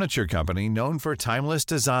is a furniture company known for timeless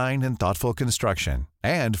design and thoughtful construction,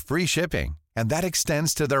 and free shipping, and that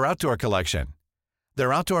extends to their outdoor collection.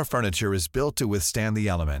 Their outdoor furniture is built to withstand the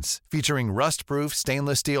elements, featuring rust-proof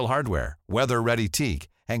stainless steel hardware, weather-ready teak,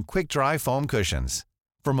 and quick-dry foam cushions.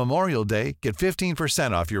 For Memorial Day, get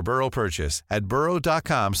 15% off your Burrow purchase at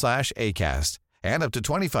burrow.com/ACAST and up to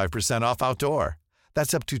 25% off outdoor.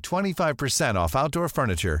 That's up to 25% off outdoor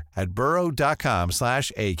furniture at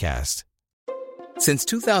burrow.com/ACAST. Since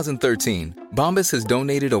 2013, Bombas has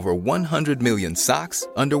donated over 100 million socks,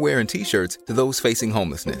 underwear, and T-shirts to those facing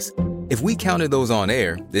homelessness. If we counted those on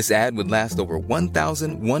air, this ad would last over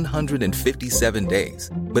 1,157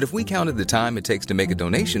 days. But if we counted the time it takes to make a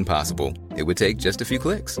donation possible, it would take just a few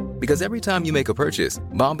clicks. Because every time you make a purchase,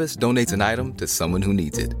 Bombas donates an item to someone who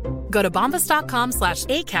needs it. Go to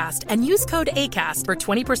bombas.com/ACAST and use code ACAST for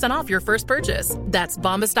 20% off your first purchase. That's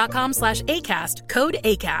bombas.com/ACAST, code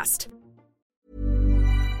ACAST.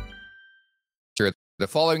 The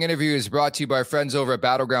following interview is brought to you by our friends over at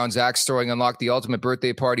Battlegrounds Axe Storing. Unlock the ultimate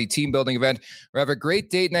birthday party team building event or have a great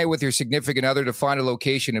date night with your significant other. To find a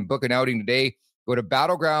location and book an outing today, go to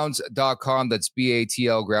battlegrounds.com. That's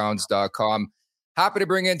BATL grounds.com. Happy to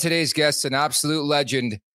bring in today's guest, an absolute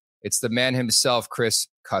legend. It's the man himself, Chris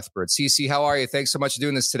Cuthbert. CC, how are you? Thanks so much for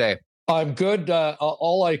doing this today. I'm good.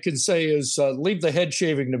 All I can say is leave the head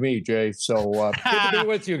shaving to me, Jay. So good to be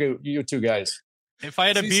with you two guys. If I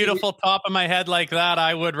had a beautiful top of my head like that,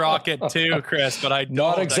 I would rock it too, Chris, but I don't.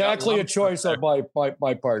 Not exactly a choice on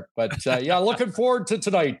my part, but yeah, looking forward to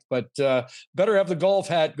tonight, but better have the golf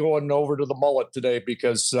hat going over to the mullet today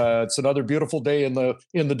because it's another beautiful day in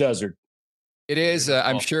the desert. It is.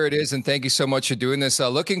 I'm sure it is. And thank you so much for doing this.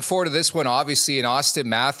 Looking forward to this one, obviously, in Austin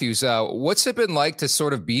Matthews. What's it been like to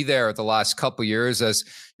sort of be there the last couple of years as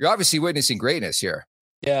you're obviously witnessing greatness here?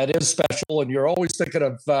 Yeah, it is special, and you're always thinking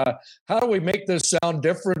of how do we make this sound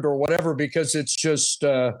different or whatever, because it's just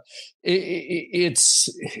it's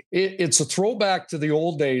a throwback to the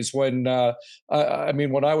old days when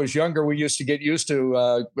when I was younger, we used to get used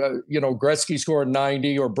to Gretzky scoring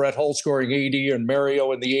 90 or Brett Hull scoring 80 and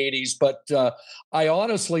Mario in the 80s, but I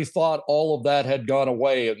honestly thought all of that had gone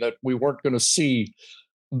away and that we weren't going to see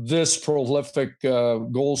this prolific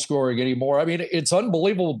goal scoring anymore. I mean, it's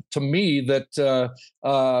unbelievable to me that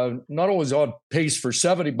not only on pace for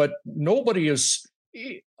 70, but nobody is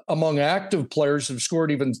among active players have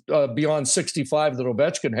scored even beyond 65 that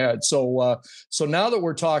Ovechkin had. So now that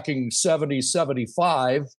we're talking 70,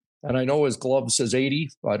 75, and I know his glove says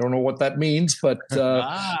 80. I don't know what that means, but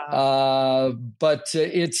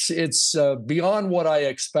it's beyond what I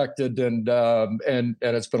expected, and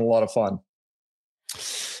it's been a lot of fun.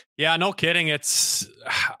 Yeah, no kidding.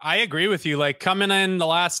 I agree with you. Like coming in the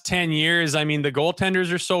last 10 years, I mean, the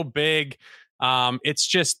goaltenders are so big. It's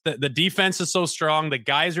just the defense is so strong. The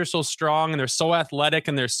guys are so strong and they're so athletic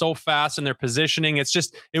and they're so fast in their positioning.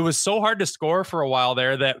 It was so hard to score for a while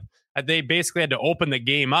there that they basically had to open the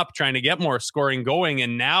game up trying to get more scoring going.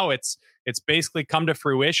 And now it's basically come to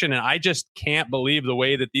fruition. And I just can't believe the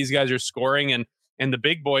way that these guys are scoring and the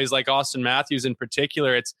big boys like Austin Matthews in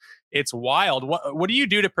particular. It's wild. What do you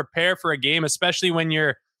do to prepare for a game, especially when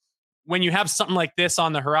you have something like this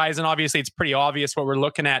on the horizon? Obviously, it's pretty obvious what we're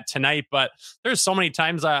looking at tonight, but there's so many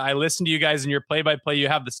times I listen to you guys in your play-by-play. You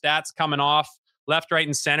have the stats coming off left, right,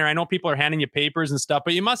 and center. I know people are handing you papers and stuff,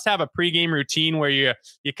 but you must have a pregame routine where you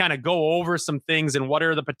kind of go over some things and what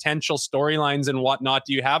are the potential storylines and whatnot.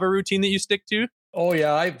 Do you have a routine that you stick to? Oh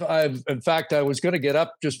yeah, I've in fact, I was going to get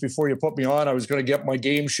up just before you put me on. I was going to get my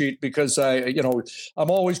game sheet because I'm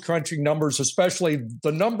always crunching numbers, especially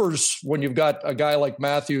the numbers when you've got a guy like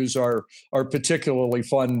Matthews are particularly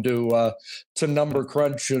fun to number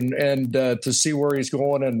crunch and to see where he's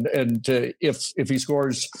going and if he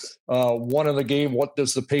scores one in the game, what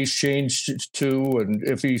does the pace change to, and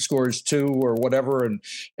if he scores two or whatever, and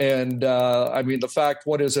I mean the fact,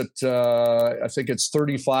 what is it? I think it's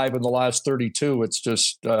 35 in the last 32. It's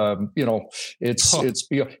just, it's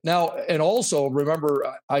now, and also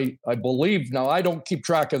remember, I believe now I don't keep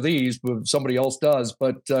track of these, but somebody else does,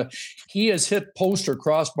 but he has hit post or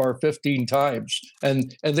crossbar 15 times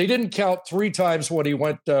and they didn't count 3 times when he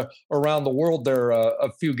went around the world there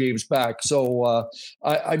a few games back. So,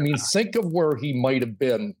 I mean, think of where he might have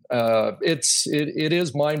been. It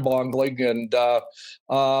is mind boggling. And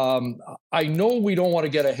I know we don't want to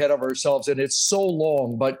get ahead of ourselves and it's so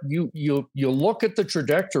long, but you look at the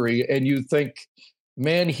trajectory and you think,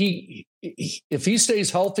 man, he if he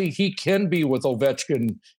stays healthy, he can be with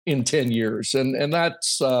Ovechkin in 10 years. And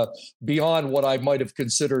that's beyond what I might have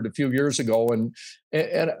considered a few years ago. And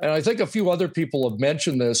I think a few other people have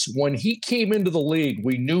mentioned this. When he came into the league,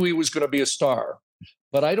 we knew he was going to be a star,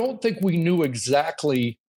 but I don't think we knew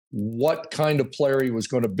exactly what kind of player he was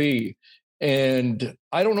going to be. And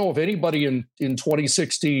I don't know if anybody in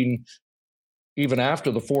 2016, even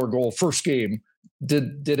after the 4-goal first game,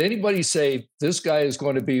 did anybody say this guy is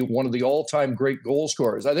going to be one of the all-time great goal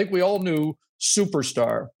scorers? I think we all knew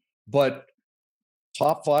superstar, but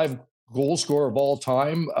top 5 goal scorer of all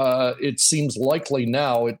time, it seems likely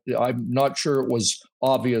now. I'm not sure it was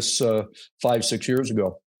obvious 5-6 years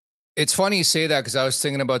ago. It's funny you say that because I was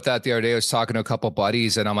thinking about that the other day. I was talking to a couple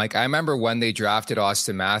buddies and I'm like, I remember when they drafted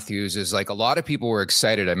Austin Matthews, is like a lot of people were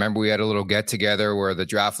excited. I remember we had a little get together where the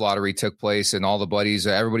draft lottery took place and all the buddies,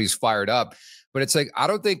 everybody's fired up. But it's like, I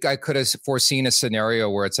don't think I could have foreseen a scenario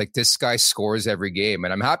where it's like this guy scores every game.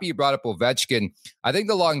 And I'm happy you brought up Ovechkin. I think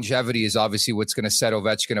the longevity is obviously what's going to set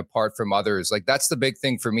Ovechkin apart from others. Like that's the big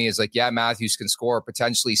thing for me is like, yeah, Matthews can score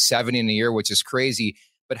potentially 70 in a year, which is crazy.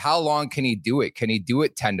 But how long can he do it? Can he do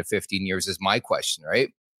it 10 to 15 years is my question,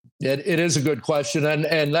 right? It is a good question.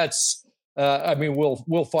 And that's, I mean,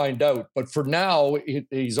 we'll find out. But for now,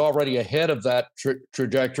 he's already ahead of that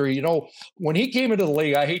trajectory. You know, when he came into the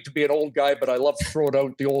league, I hate to be an old guy, but I love to throw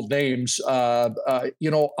out the old names.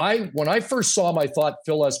 When I first saw him, I thought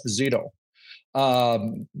Phil Esposito,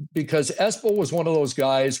 because Espo was one of those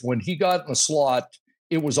guys, when he got in the slot,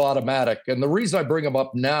 it was automatic. And the reason I bring him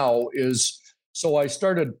up now is, so I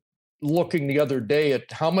started looking the other day at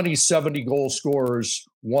how many 70 goal scorers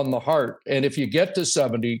won the Hart. And if you get to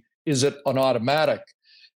 70, is it an automatic?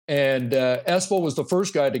 And Espo was the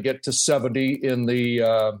first guy to get to 70 in the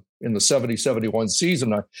 70-71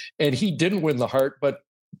 season. And he didn't win the Hart, but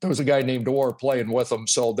there was a guy named Orr playing with him.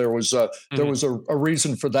 So there was a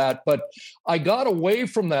reason for that. But I got away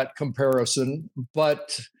from that comparison.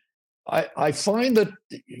 But I find that,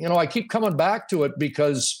 I keep coming back to it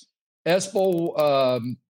because Espo,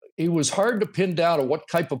 it was hard to pin down what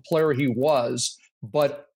type of player he was,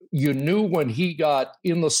 but you knew when he got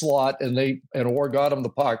in the slot and Orr got him the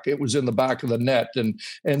puck, it was in the back of the net.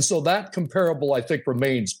 And so that comparable, I think,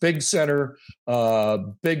 remains. Big center,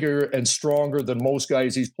 bigger and stronger than most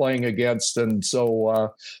guys he's playing against. And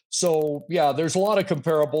so yeah, there's a lot of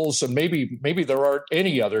comparables, and maybe there aren't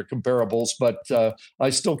any other comparables, but I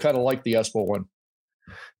still kind of like the Espo one.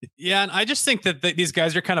 Yeah, and I just think that these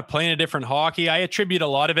guys are kind of playing a different hockey. I attribute a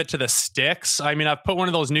lot of it to the sticks. I mean, I've put one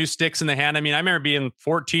of those new sticks in the hand. I mean, I remember being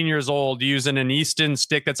 14 years old using an Easton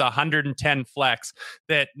stick that's 110 flex,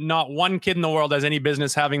 that not one kid in the world has any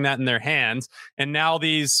business having that in their hands. And now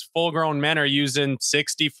these full-grown men are using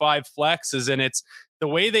 65 flexes, and it's the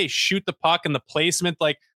way they shoot the puck and the placement.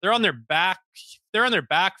 Like they're on their back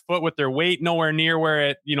foot with their weight nowhere near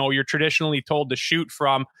where you're traditionally told to shoot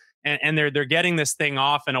from. And they're getting this thing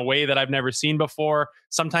off in a way that I've never seen before.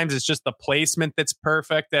 Sometimes it's just the placement that's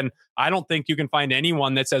perfect. And I don't think you can find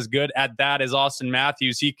anyone that's as good at that as Austin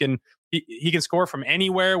Matthews. He can score from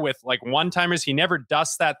anywhere with like one-timers. He never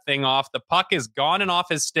dusts that thing off. The puck is gone and off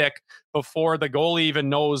his stick before the goalie even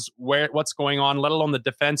knows what's going on, let alone the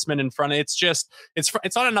defenseman in front.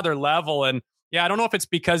 It's on another level. And yeah, I don't know if it's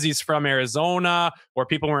because he's from Arizona or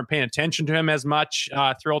people weren't paying attention to him as much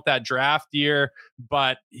throughout that draft year,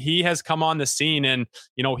 but he has come on the scene and,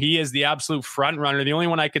 he is the absolute front runner. The only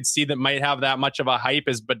one I could see that might have that much of a hype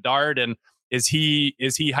is Bedard. And is he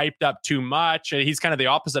hyped up too much? He's kind of the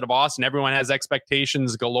opposite of Austin. Everyone has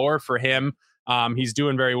expectations galore for him. He's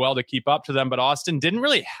doing very well to keep up to them, but Austin didn't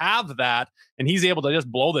really have that. And he's able to just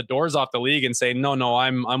blow the doors off the league and say, no,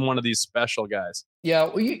 I'm one of these special guys. Yeah.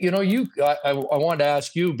 Well, I wanted to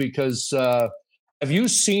ask you because have you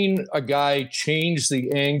seen a guy change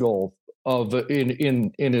the angle of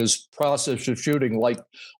in his process of shooting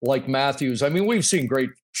like Matthews? I mean, we've seen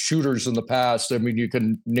great shooters in the past. I mean, you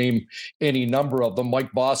can name any number of them.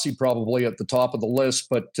 Mike Bossy probably at the top of the list,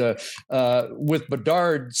 but with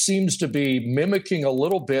Bedard seems to be mimicking a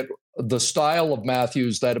little bit the style of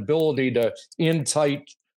Matthews, that ability to in tight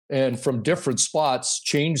and from different spots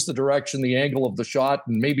change the direction, the angle of the shot,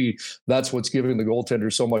 and maybe that's what's giving the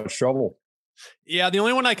goaltender so much trouble. Yeah, the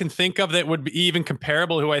only one I can think of that would be even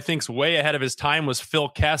comparable, who I think's way ahead of his time, was Phil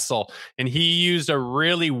Kessel. And he used a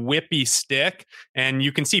really whippy stick. And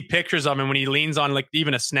you can see pictures of him when he leans on like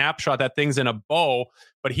even a snapshot, that thing's in a bow.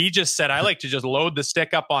 But he just said, I like to just load the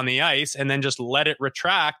stick up on the ice and then just let it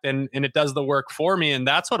retract. And it does the work for me. And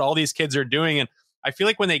that's what all these kids are doing. And I feel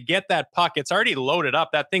like when they get that puck, it's already loaded up.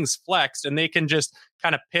 That thing's flexed, and they can just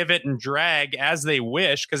kind of pivot and drag as they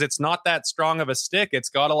wish because it's not that strong of a stick. It's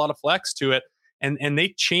got a lot of flex to it. And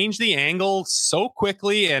they change the angle so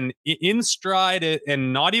quickly and in stride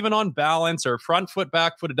and not even on balance or front foot,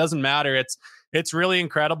 back foot. It doesn't matter. It's really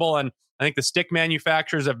incredible. And I think the stick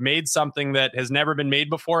manufacturers have made something that has never been made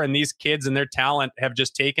before. And these kids and their talent have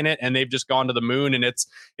just taken it and they've just gone to the moon. And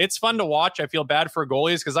it's fun to watch. I feel bad for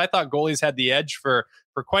goalies because I thought goalies had the edge for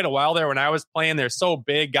quite a while there when I was playing. They're so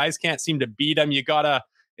big. Guys can't seem to beat them.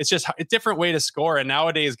 It's just a different way to score. And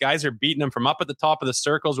nowadays guys are beating them from up at the top of the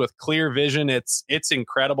circles with clear vision. It's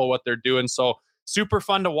incredible what they're doing. So super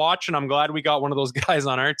fun to watch. And I'm glad we got one of those guys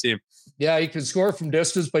on our team. Yeah, he can score from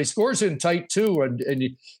distance, but he scores in tight too. And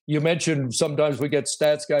you mentioned sometimes we get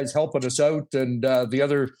stats guys helping us out. And the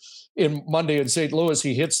other in Monday in St. Louis,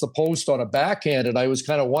 he hits the post on a backhand. And I was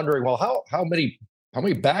kind of wondering, well, how many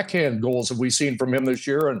backhand goals have we seen from him this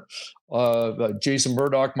year? And Jason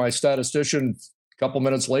Murdoch, my statistician, a couple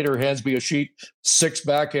minutes later hands me a sheet, 6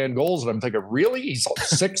 backhand goals. And I'm thinking, really? He's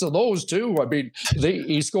 6 of those too? I mean,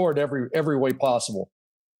 he scored every way possible.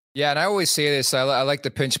 Yeah, and I always say this, I like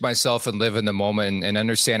to pinch myself and live in the moment and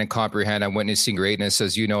understand and comprehend. I'm witnessing greatness.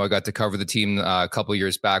 As you know, I got to cover the team a couple of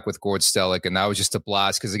years back with Gord Stellick, and that was just a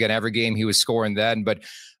blast because, again, every game he was scoring then. But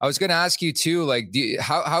I was going to ask you, too, like,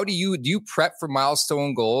 how do you prep for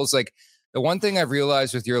milestone goals? Like, the one thing I've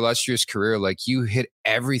realized with your illustrious career, like, you hit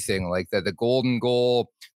everything, like the golden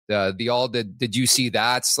goal, did you see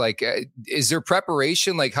that's like, is there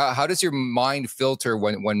preparation? Like how does your mind filter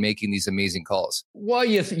when making these amazing calls? Well,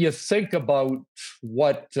 you think about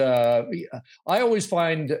what I always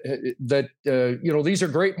find that, these are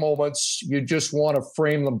great moments. You just want to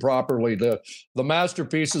frame them properly. The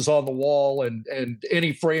masterpiece is on the wall and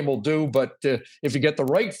any frame will do. But if you get the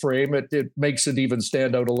right frame, it makes it even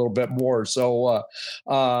stand out a little bit more. So,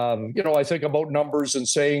 I think about numbers and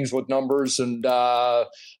sayings with numbers and,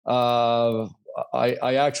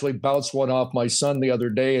 I actually bounced one off my son the other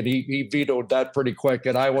day, and he vetoed that pretty quick.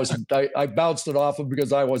 And I bounced it off him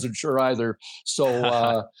because I wasn't sure either.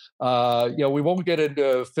 So, we won't get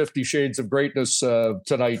into 50 Shades of Greatness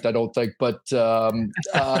tonight, I don't think. But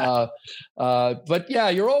yeah,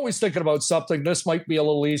 you're always thinking about something. This might be a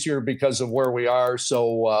little easier because of where we are.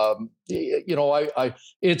 So,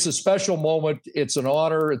 it's a special moment. It's an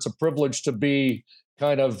honor. It's a privilege to be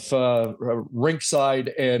kind of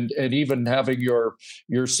rinkside and even having your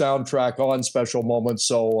soundtrack on special moments.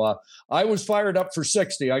 So I was fired up for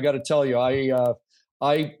 60. I got to tell you, I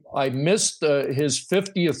missed his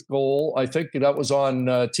 50th goal. I think that was on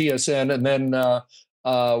TSN, and then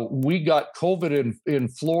we got COVID in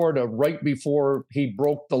Florida right before he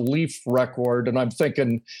broke the Leaf record. And I'm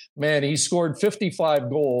thinking, man, he scored 55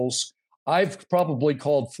 goals. I've probably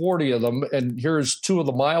called 40 of them, and here's 2 of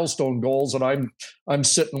the milestone goals, and I'm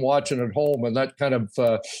sitting watching at home, and that kind of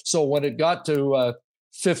so when it got to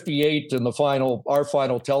 58 in our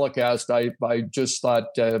final telecast, I just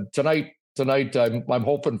thought tonight I'm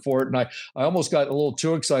hoping for it, and I almost got a little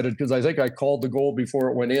too excited because I think I called the goal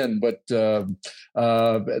before it went in, but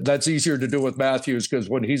that's easier to do with Matthews because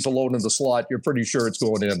when he's alone in the slot, you're pretty sure it's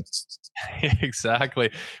going in.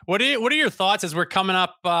 Exactly. What are your thoughts as we're coming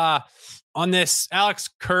up on this Alex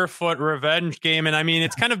Kerfoot revenge game? And I mean,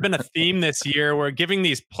 it's kind of been a theme this year. We're giving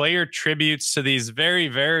these player tributes to these very,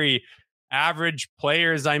 very average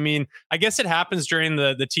players. I mean, I guess it happens during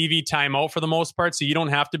the TV timeout for the most part, so you don't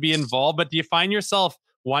have to be involved. But do you find yourself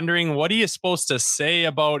wondering, what are you supposed to say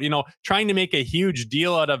about, trying to make a huge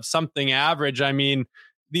deal out of something average? I mean,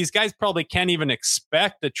 these guys probably can't even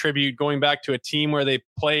expect a tribute going back to a team where they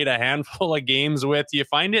played a handful of games with. Do you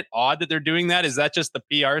find it odd that they're doing that? Is that just the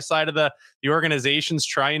PR side of the organization's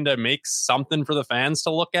trying to make something for the fans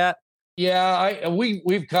to look at? Yeah,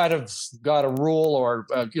 we've kind of got a rule or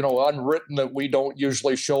unwritten that we don't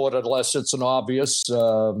usually show it unless it's an obvious.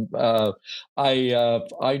 I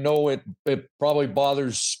know it probably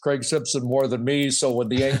bothers Craig Simpson more than me. So when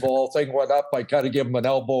the Engvall thing went up, I kind of give him an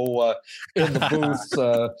elbow in the booth.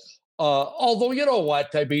 Although, you know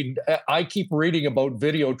what? I mean, I keep reading about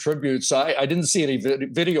video tributes. I didn't see any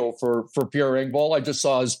video for Pierre Engvall. I just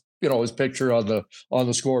saw his picture on the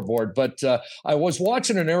scoreboard. But I was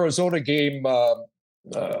watching an Arizona game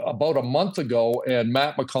about a month ago, and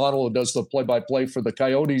Matt McConnell, who does the play-by-play for the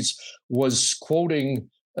Coyotes, was quoting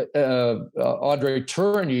Andre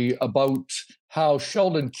Tourigny about how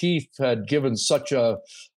Sheldon Keefe had given such a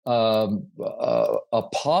a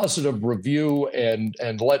positive review and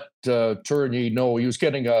let Tourigny know he was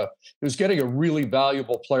getting a really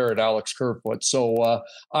valuable player in Alex Kerfoot. So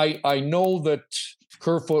I know that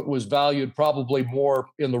Kerfoot was valued probably more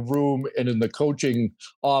in the room and in the coaching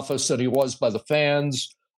office than he was by the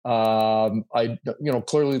fans.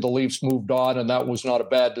 Clearly the Leafs moved on, and that was not a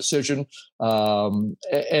bad decision.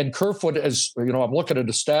 And Kerfoot, as you know, I'm looking at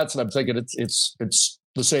the stats and I'm thinking it's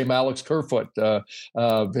the same Alex Kerfoot.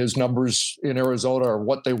 His numbers in Arizona are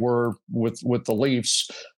what they were with the Leafs.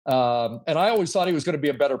 And I always thought he was going to be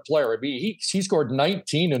a better player. I mean, he scored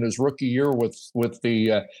 19 in his rookie year with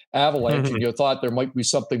the Avalanche, and you thought there might be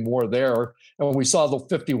something more there. And when we saw the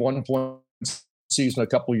 51 points season a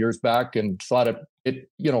couple of years back, and thought it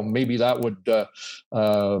maybe that would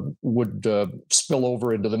spill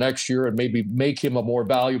over into the next year and maybe make him a more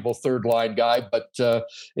valuable third line guy, but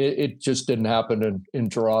it just didn't happen in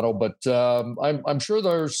Toronto. But I'm sure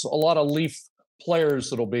there's a lot of Leaf players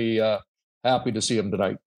that'll be happy to see him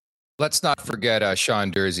tonight. Let's not forget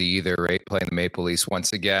Sean Dursey either, right? Playing the Maple Leafs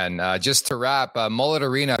once again. Just to wrap, Mullet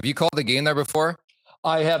Arena, have you called the game there before?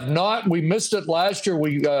 I have not. We missed it last year.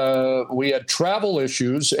 We had travel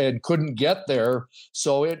issues and couldn't get there,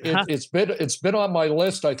 so it's been on my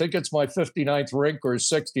list. I think it's my 59th rink or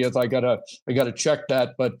 60th. I gotta check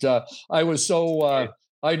that. But I was so.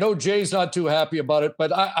 I know Jay's not too happy about it,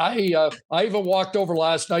 but I even walked over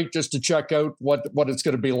last night just to check out what it's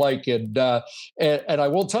going to be like, and I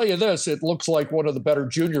will tell you this: it looks like one of the better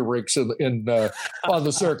junior rinks in on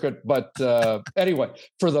the circuit. But anyway,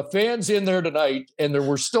 for the fans in there tonight, and there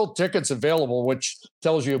were still tickets available, which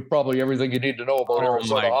tells you probably everything you need to know about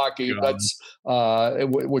Arizona hockey. God. That's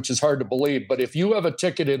which is hard to believe. But if you have a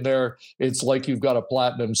ticket in there, it's like you've got a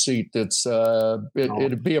platinum seat.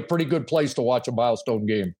 It'd be a pretty good place to watch a milestone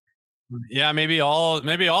game. Yeah, maybe all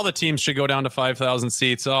the teams should go down to 5,000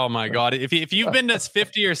 seats. Oh my God. If you've been to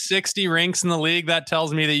 50 or 60 rinks in the league, that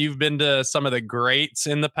tells me that you've been to some of the greats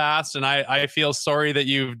in the past. And I feel sorry that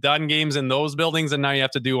you've done games in those buildings and now you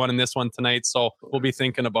have to do one in this one tonight. So we'll be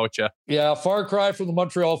thinking about you. Yeah, far cry from the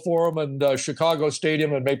Montreal Forum and Chicago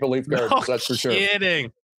Stadium and Maple Leaf Gardens. That's for sure.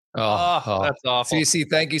 Kidding. Oh, that's awful. CC,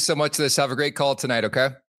 thank you so much for this. Have a great call tonight. Okay.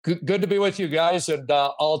 Good to be with you guys. And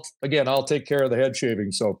I'll take care of the head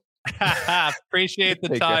shaving. So. Appreciate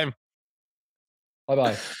the time.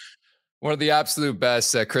 Bye-bye. One of the absolute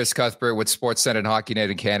best, Chris Cuthbert with Sportsnet and Hockey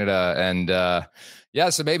Night in Canada. And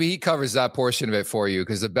so maybe he covers that portion of it for you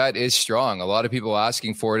because the bet is strong. A lot of people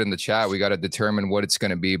asking for it in the chat. We got to determine what it's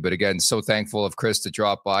going to be. But again, so thankful of Chris to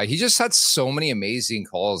drop by. He just had so many amazing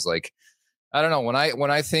calls. Like, I don't know.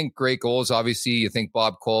 When I think great goals, obviously you think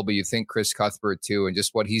Bob Cole, but you think Chris Cuthbert too, and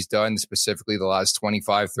just what he's done specifically the last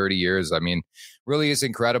 25, 30 years. I mean, really is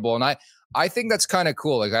incredible. And I think that's kind of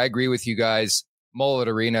cool. Like, I agree with you guys. Mullet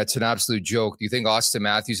Arena, it's an absolute joke. Do you think Austin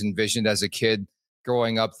Matthews envisioned as a kid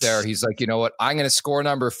growing up there? He's like, you know what? I'm going to score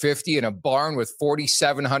number 50 in a barn with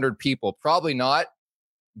 4,700 people. Probably not,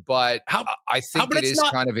 but I think it is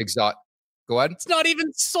kind of exotic. Go ahead. It's not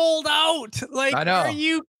even sold out. Like, I know.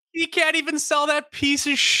 You can't even sell that piece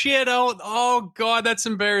of shit out. Oh, God, that's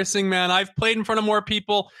embarrassing, man. I've played in front of more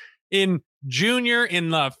people in junior, in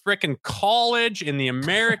the frickin' college, in the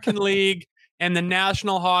American League, and the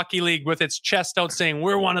National Hockey League with its chest out saying,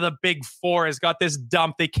 we're one of the big four, has got this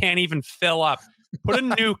dump they can't even fill up. Put a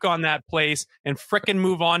nuke on that place and frickin'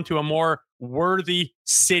 move on to a more worthy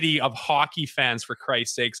city of hockey fans, for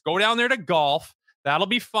Christ's sakes. Go down there to golf. That'll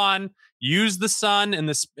be fun. Use the sun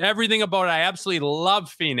and everything about it. I absolutely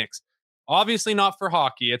love Phoenix. Obviously not for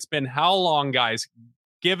hockey. It's been how long, guys?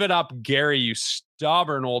 Give it up, Gary, you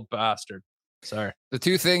stubborn old bastard. Sorry. The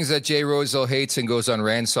two things that Jay Rosell hates and goes on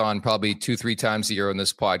rants on probably 2-3 times a year on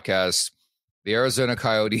this podcast, the Arizona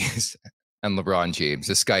Coyotes and LeBron James.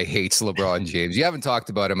 This guy hates LeBron James. You haven't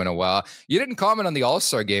talked about him in a while. You didn't comment on the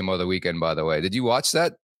All-Star game of the weekend, by the way. Did you watch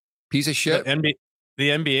that piece of shit? The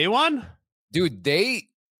NBA one? Dude,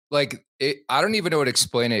 I don't even know how to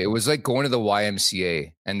explain it. It was like going to the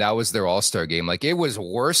YMCA, and that was their All-Star game. Like, it was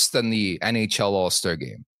worse than the NHL All-Star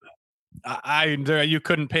game. You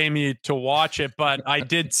couldn't pay me to watch it, but I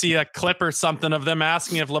did see a clip or something of them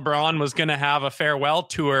asking if LeBron was going to have a farewell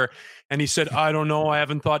tour, and he said, "I don't know. I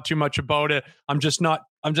haven't thought too much about it. I'm just not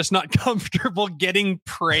comfortable getting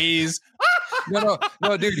praise." No,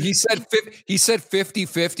 dude. He said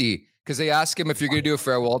 50-50. Because they asked him if you're going to do a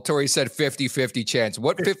farewell tour. He said 50-50 chance.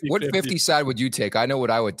 What 50 side would you take? I know what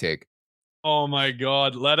I would take. Oh, my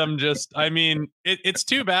God. Let him just – I mean, it's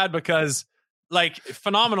too bad because, like,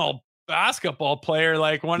 phenomenal basketball player,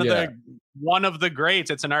 like one of the greats.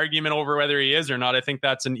 It's an argument over whether he is or not. I think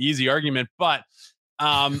that's an easy argument. But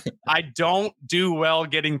I don't do well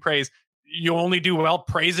getting praise. You only do well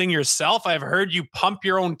praising yourself. I've heard you pump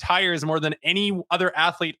your own tires more than any other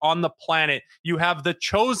athlete on the planet. You have the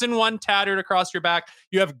chosen one tattooed across your back.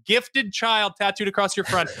 You have gifted child tattooed across your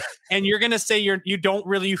front. And you're going to say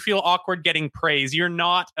you feel awkward getting praise. You're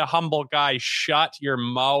not a humble guy. Shut your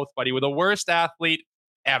mouth, buddy. We're the worst athlete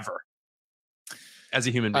ever. As a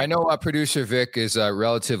human being. I know producer Vic is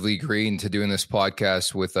relatively green to doing this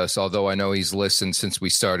podcast with us, although I know he's listened since we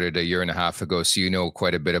started a year and a half ago. So you know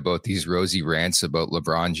quite a bit about these rosy rants about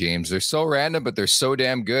LeBron James. They're so random, but they're so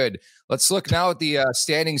damn good. Let's look now at the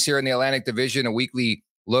standings here in the Atlantic Division, a weekly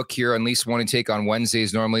look here on Leafs Morning Take on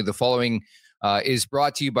Wednesdays. Normally the following is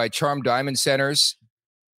brought to you by Charm Diamond Centers.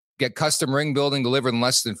 Get custom ring building delivered in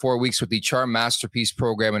less than 4 weeks with the Charm Masterpiece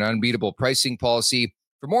Program and unbeatable pricing policy.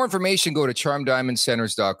 For more information, go to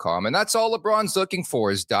charmdiamondcenters.com. And that's all LeBron's looking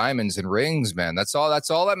for is diamonds and rings, man. That's all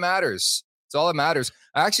that matters. It's all that matters.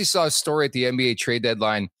 I actually saw a story at the NBA trade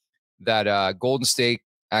deadline that Golden State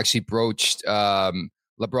actually broached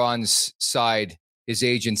LeBron's side, his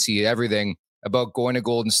agency, everything about going to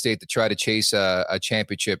Golden State to try to chase a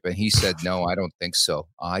championship. And he said, no, I don't think so.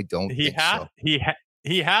 I don't think so.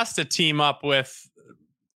 He has to team up with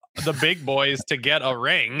the big boys to get a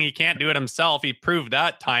ring. He can't do it himself. He proved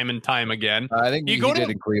that time and time again. I think he did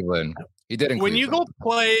in Cleveland. He did in when Cleveland.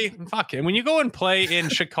 When you go and play in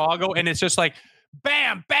Chicago and it's just like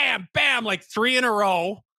bam, bam, bam, like 3 in a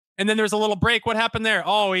row. And then there's a little break. What happened there?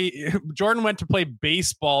 Oh, Jordan went to play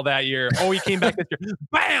baseball that year. Oh, he came back this year.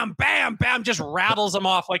 Bam, bam, bam, just rattles him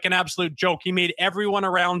off like an absolute joke. He made everyone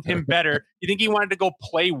around him better. You think he wanted to go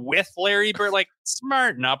play with Larry Bird? Like,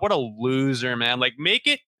 smarten up. What a loser, man. Like, make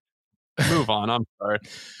it. Move on. I'm sorry.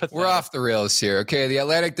 We're off the rails here. Okay, the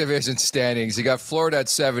Atlantic Division standings. You got Florida at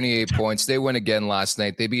 78 points. They win again last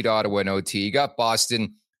night. They beat Ottawa in OT. You got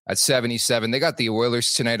Boston at 77. They got the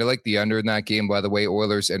Oilers tonight. I like the under in that game, by the way,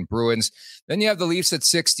 Oilers and Bruins. Then you have the Leafs at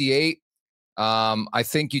 68. I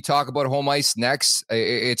think you talk about home ice next.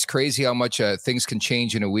 It's crazy how much things can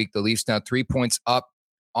change in a week. The Leafs now 3 points up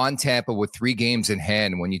on Tampa with 3 games in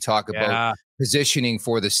hand. When you talk about positioning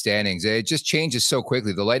for the standings, it just changes so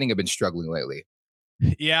quickly. The Lightning have been struggling lately.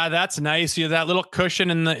 Yeah, that's nice. You have that little cushion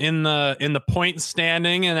in the point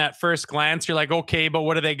standing, and at first glance, you're like, okay, but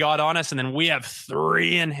what do they got on us? And then we have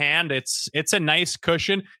 3 in hand. It's a nice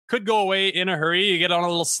cushion. Could go away in a hurry. You get on a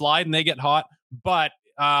little slide and they get hot, but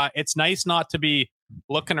it's nice not to be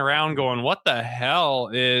looking around going, what the hell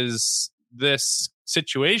is this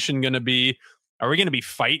situation going to be? Are we going to be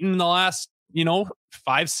fighting the last,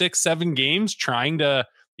 5, 6, 7 games trying to,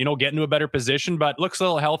 get into a better position? But looks a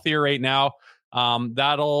little healthier right now.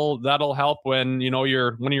 That'll help when, one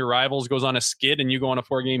of your rivals goes on a skid and you go on a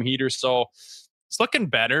 4-game heater. So it's looking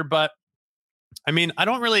better, but I mean, I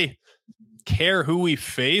don't really care who we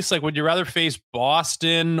face. Like, would you rather face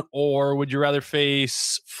Boston or would you rather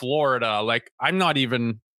face Florida? Like, I'm not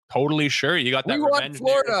even totally sure. You got that. We want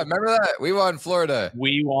Florida. Remember that? We want Florida.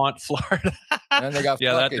 We want Florida. And they got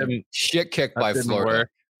fucking shit kicked by Florida.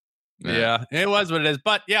 Yeah, it was what it is.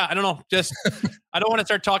 But yeah, I don't know. Just I don't want to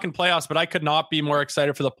start talking playoffs, but I could not be more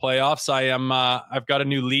excited for the playoffs. I've got a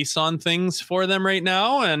new lease on things for them right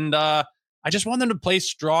now, and I just want them to play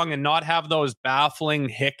strong and not have those baffling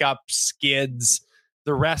hiccup skids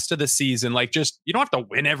the rest of the season. Like, just you don't have to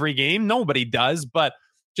win every game. Nobody does, but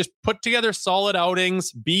just put together solid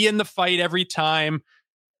outings, be in the fight every time.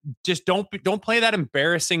 Just don't play that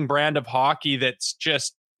embarrassing brand of hockey that's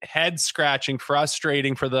just head scratching,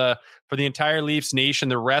 frustrating for the entire Leafs nation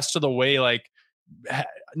the rest of the way. Like,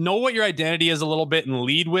 know what your identity is a little bit and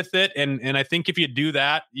lead with it. And I think if you do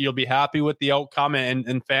that, you'll be happy with the outcome,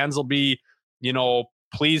 and fans will be,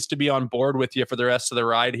 pleased to be on board with you for the rest of the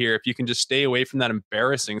ride here. If you can just stay away from that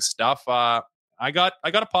embarrassing stuff. I got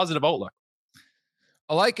a positive outlook.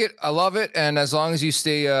 I like it. I love it. And as long as you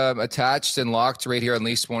stay attached and locked right here on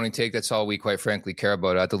Leafs Morning Take, that's all we quite frankly care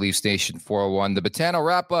about at the Leafs Nation 401. The Betano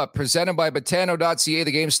Wrap-Up presented by Betano.ca.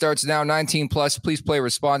 The game starts now, 19 plus. Please play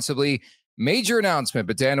responsibly. Major announcement.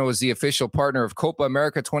 Betano is the official partner of Copa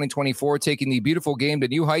America 2024, taking the beautiful game to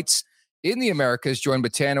new heights in the Americas. Join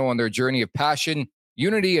Betano on their journey of passion,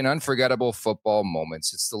 unity, and unforgettable football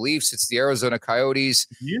moments. It's the Leafs. It's the Arizona Coyotes.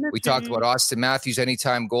 Unity. We talked about Austin Matthews'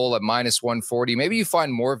 anytime goal at -140. Maybe you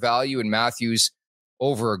find more value in Matthews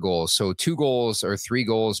over a goal. So 2 goals or 3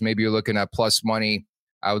 goals, maybe you're looking at plus money.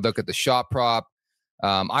 I would look at the shot prop.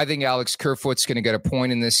 I think Alex Kerfoot's going to get a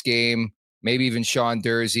point in this game. Maybe even Sean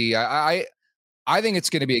Dursey. I think it's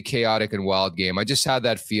going to be a chaotic and wild game. I just had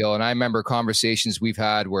that feel. And I remember conversations we've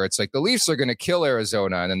had where it's like the Leafs are going to kill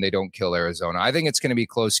Arizona and then they don't kill Arizona. I think it's going to be a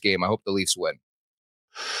close game. I hope the Leafs win.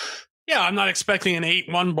 Yeah, I'm not expecting an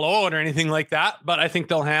 8-1 blowout or anything like that, but I think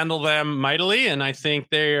they'll handle them mightily, and I think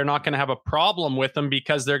they're not going to have a problem with them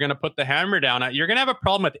because they're going to put the hammer down. You're going to have a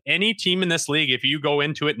problem with any team in this league if you go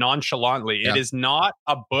into it nonchalantly. Yeah. It is not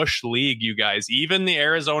a Busch League, you guys. Even the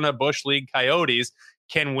Arizona Busch League Coyotes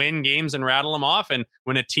can win games and rattle them off. And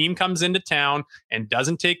when a team comes into town and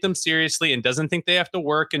doesn't take them seriously and doesn't think they have to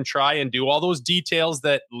work and try and do all those details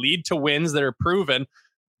that lead to wins that are proven,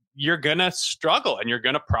 you're going to struggle and you're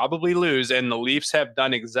going to probably lose. And the Leafs have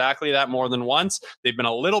done exactly that more than once. They've been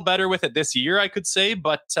a little better with it this year, I could say,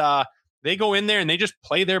 but they go in there and they just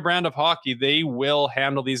play their brand of hockey. They will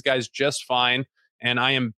handle these guys just fine. And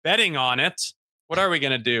I am betting on it. What are we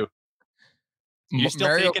going to do? You still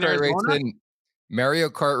Mario taking Arizona? Mario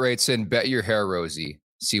Kart rates in, bet your hair, Rosie.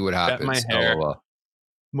 See what happens. Bet my hair. LOL.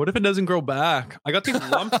 What if it doesn't grow back? I got these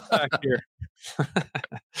lumps back here.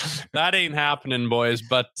 That ain't happening, boys.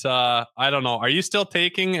 But I don't know. Are you still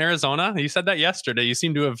taking Arizona? You said that yesterday. You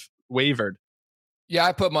seem to have wavered. Yeah,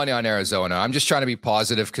 I put money on Arizona. I'm just trying to be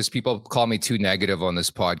positive because people call me too negative on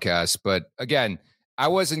this podcast. But again, I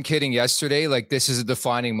wasn't kidding yesterday. Like, this is a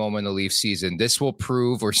defining moment in the Leafs season. This will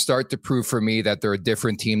prove or start to prove for me that they're a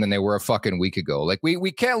different team than they were a fucking week ago. Like,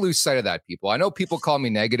 we can't lose sight of that, people. I know people call me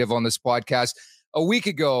negative on this podcast. A week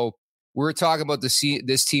ago, we were talking about this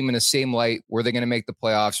team in the same light. Were they going to make the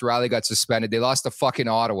playoffs? Riley got suspended. They lost to fucking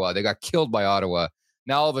Ottawa. They got killed by Ottawa.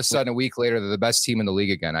 Now, all of a sudden, a week later, they're the best team in the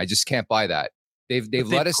league again. I just can't buy that. They've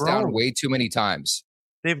let us down way too many times.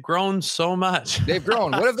 They've grown so much. They've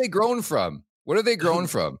grown. What have they grown from? What have they grown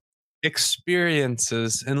from?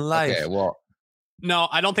 Experiences in life. Okay, well. No,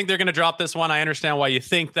 I don't think they're going to drop this one. I understand why you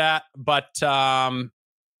think that, but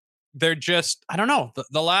they're just, I don't know.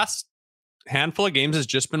 The last handful of games has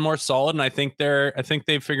just been more solid, and I think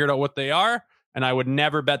they've figured out what they are, and I would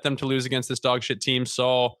never bet them to lose against this dog shit team.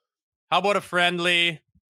 So how about a friendly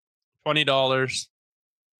 $20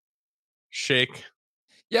 shake?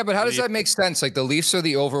 Yeah, but how does that make sense? Like, the Leafs are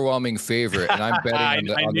the overwhelming favorite, and I'm betting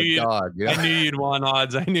on the dog. Yeah. I knew you'd want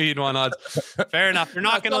odds. Fair enough. You're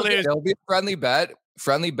not going to lose. It'll be a friendly bet,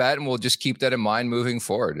 and we'll just keep that in mind moving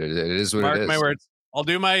forward. It is what it is. Mark my words. I'll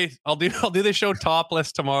do the show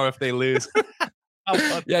topless tomorrow if they lose.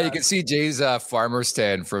 Yeah, you can see Jay's farmer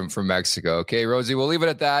stand from Mexico. Okay, Rosie, we'll leave it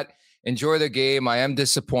at that. Enjoy the game. I am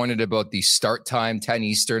disappointed about the start time, 10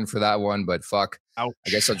 Eastern for that one, but fuck. Ouch. I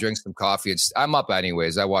guess I'll drink some coffee. I'm up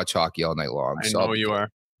anyways. I watch hockey all night long. I know you are.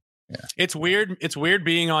 Yeah. It's weird. It's weird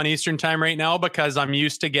being on Eastern time right now because I'm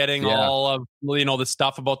used to getting all of the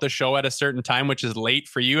stuff about the show at a certain time, which is late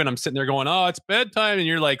for you. And I'm sitting there going, "Oh, it's bedtime," and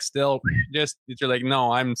you're like, you're like,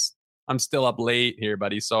 "No, I'm still up late here,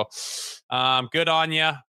 buddy." So, good on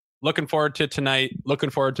you. Looking forward to tonight. Looking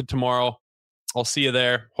forward to tomorrow. I'll see you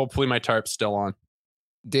there. Hopefully, my tarp's still on.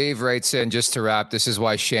 Dave writes in, just to wrap, this is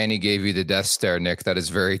why Shanny gave you the death stare, Nick. That is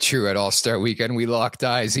very true. At All-Star Weekend, we locked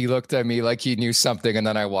eyes. He looked at me like he knew something, and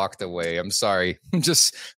then I walked away. I'm sorry.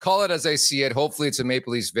 Just call it as I see it. Hopefully, it's a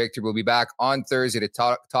Maple Leafs victory. We'll be back on Thursday to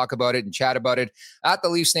talk about it and chat about it at the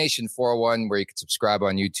Leafs Nation 401, where you can subscribe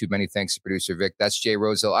on YouTube. Many thanks to producer Vic. That's Jay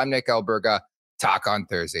Rosehill. I'm Nick Alberga. Talk on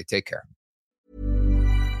Thursday. Take care.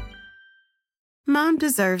 Mom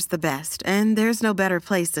deserves the best, and there's no better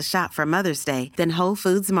place to shop for Mother's Day than Whole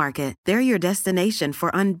Foods Market. They're your destination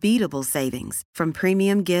for unbeatable savings, from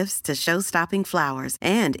premium gifts to show-stopping flowers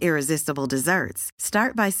and irresistible desserts.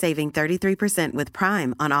 Start by saving 33% with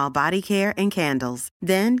Prime on all body care and candles.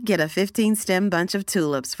 Then get a 15-stem bunch of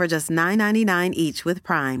tulips for just $9.99 each with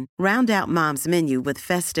Prime. Round out Mom's menu with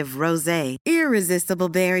festive rosé, irresistible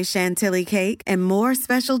berry chantilly cake, and more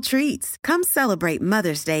special treats. Come celebrate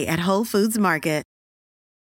Mother's Day at Whole Foods Market.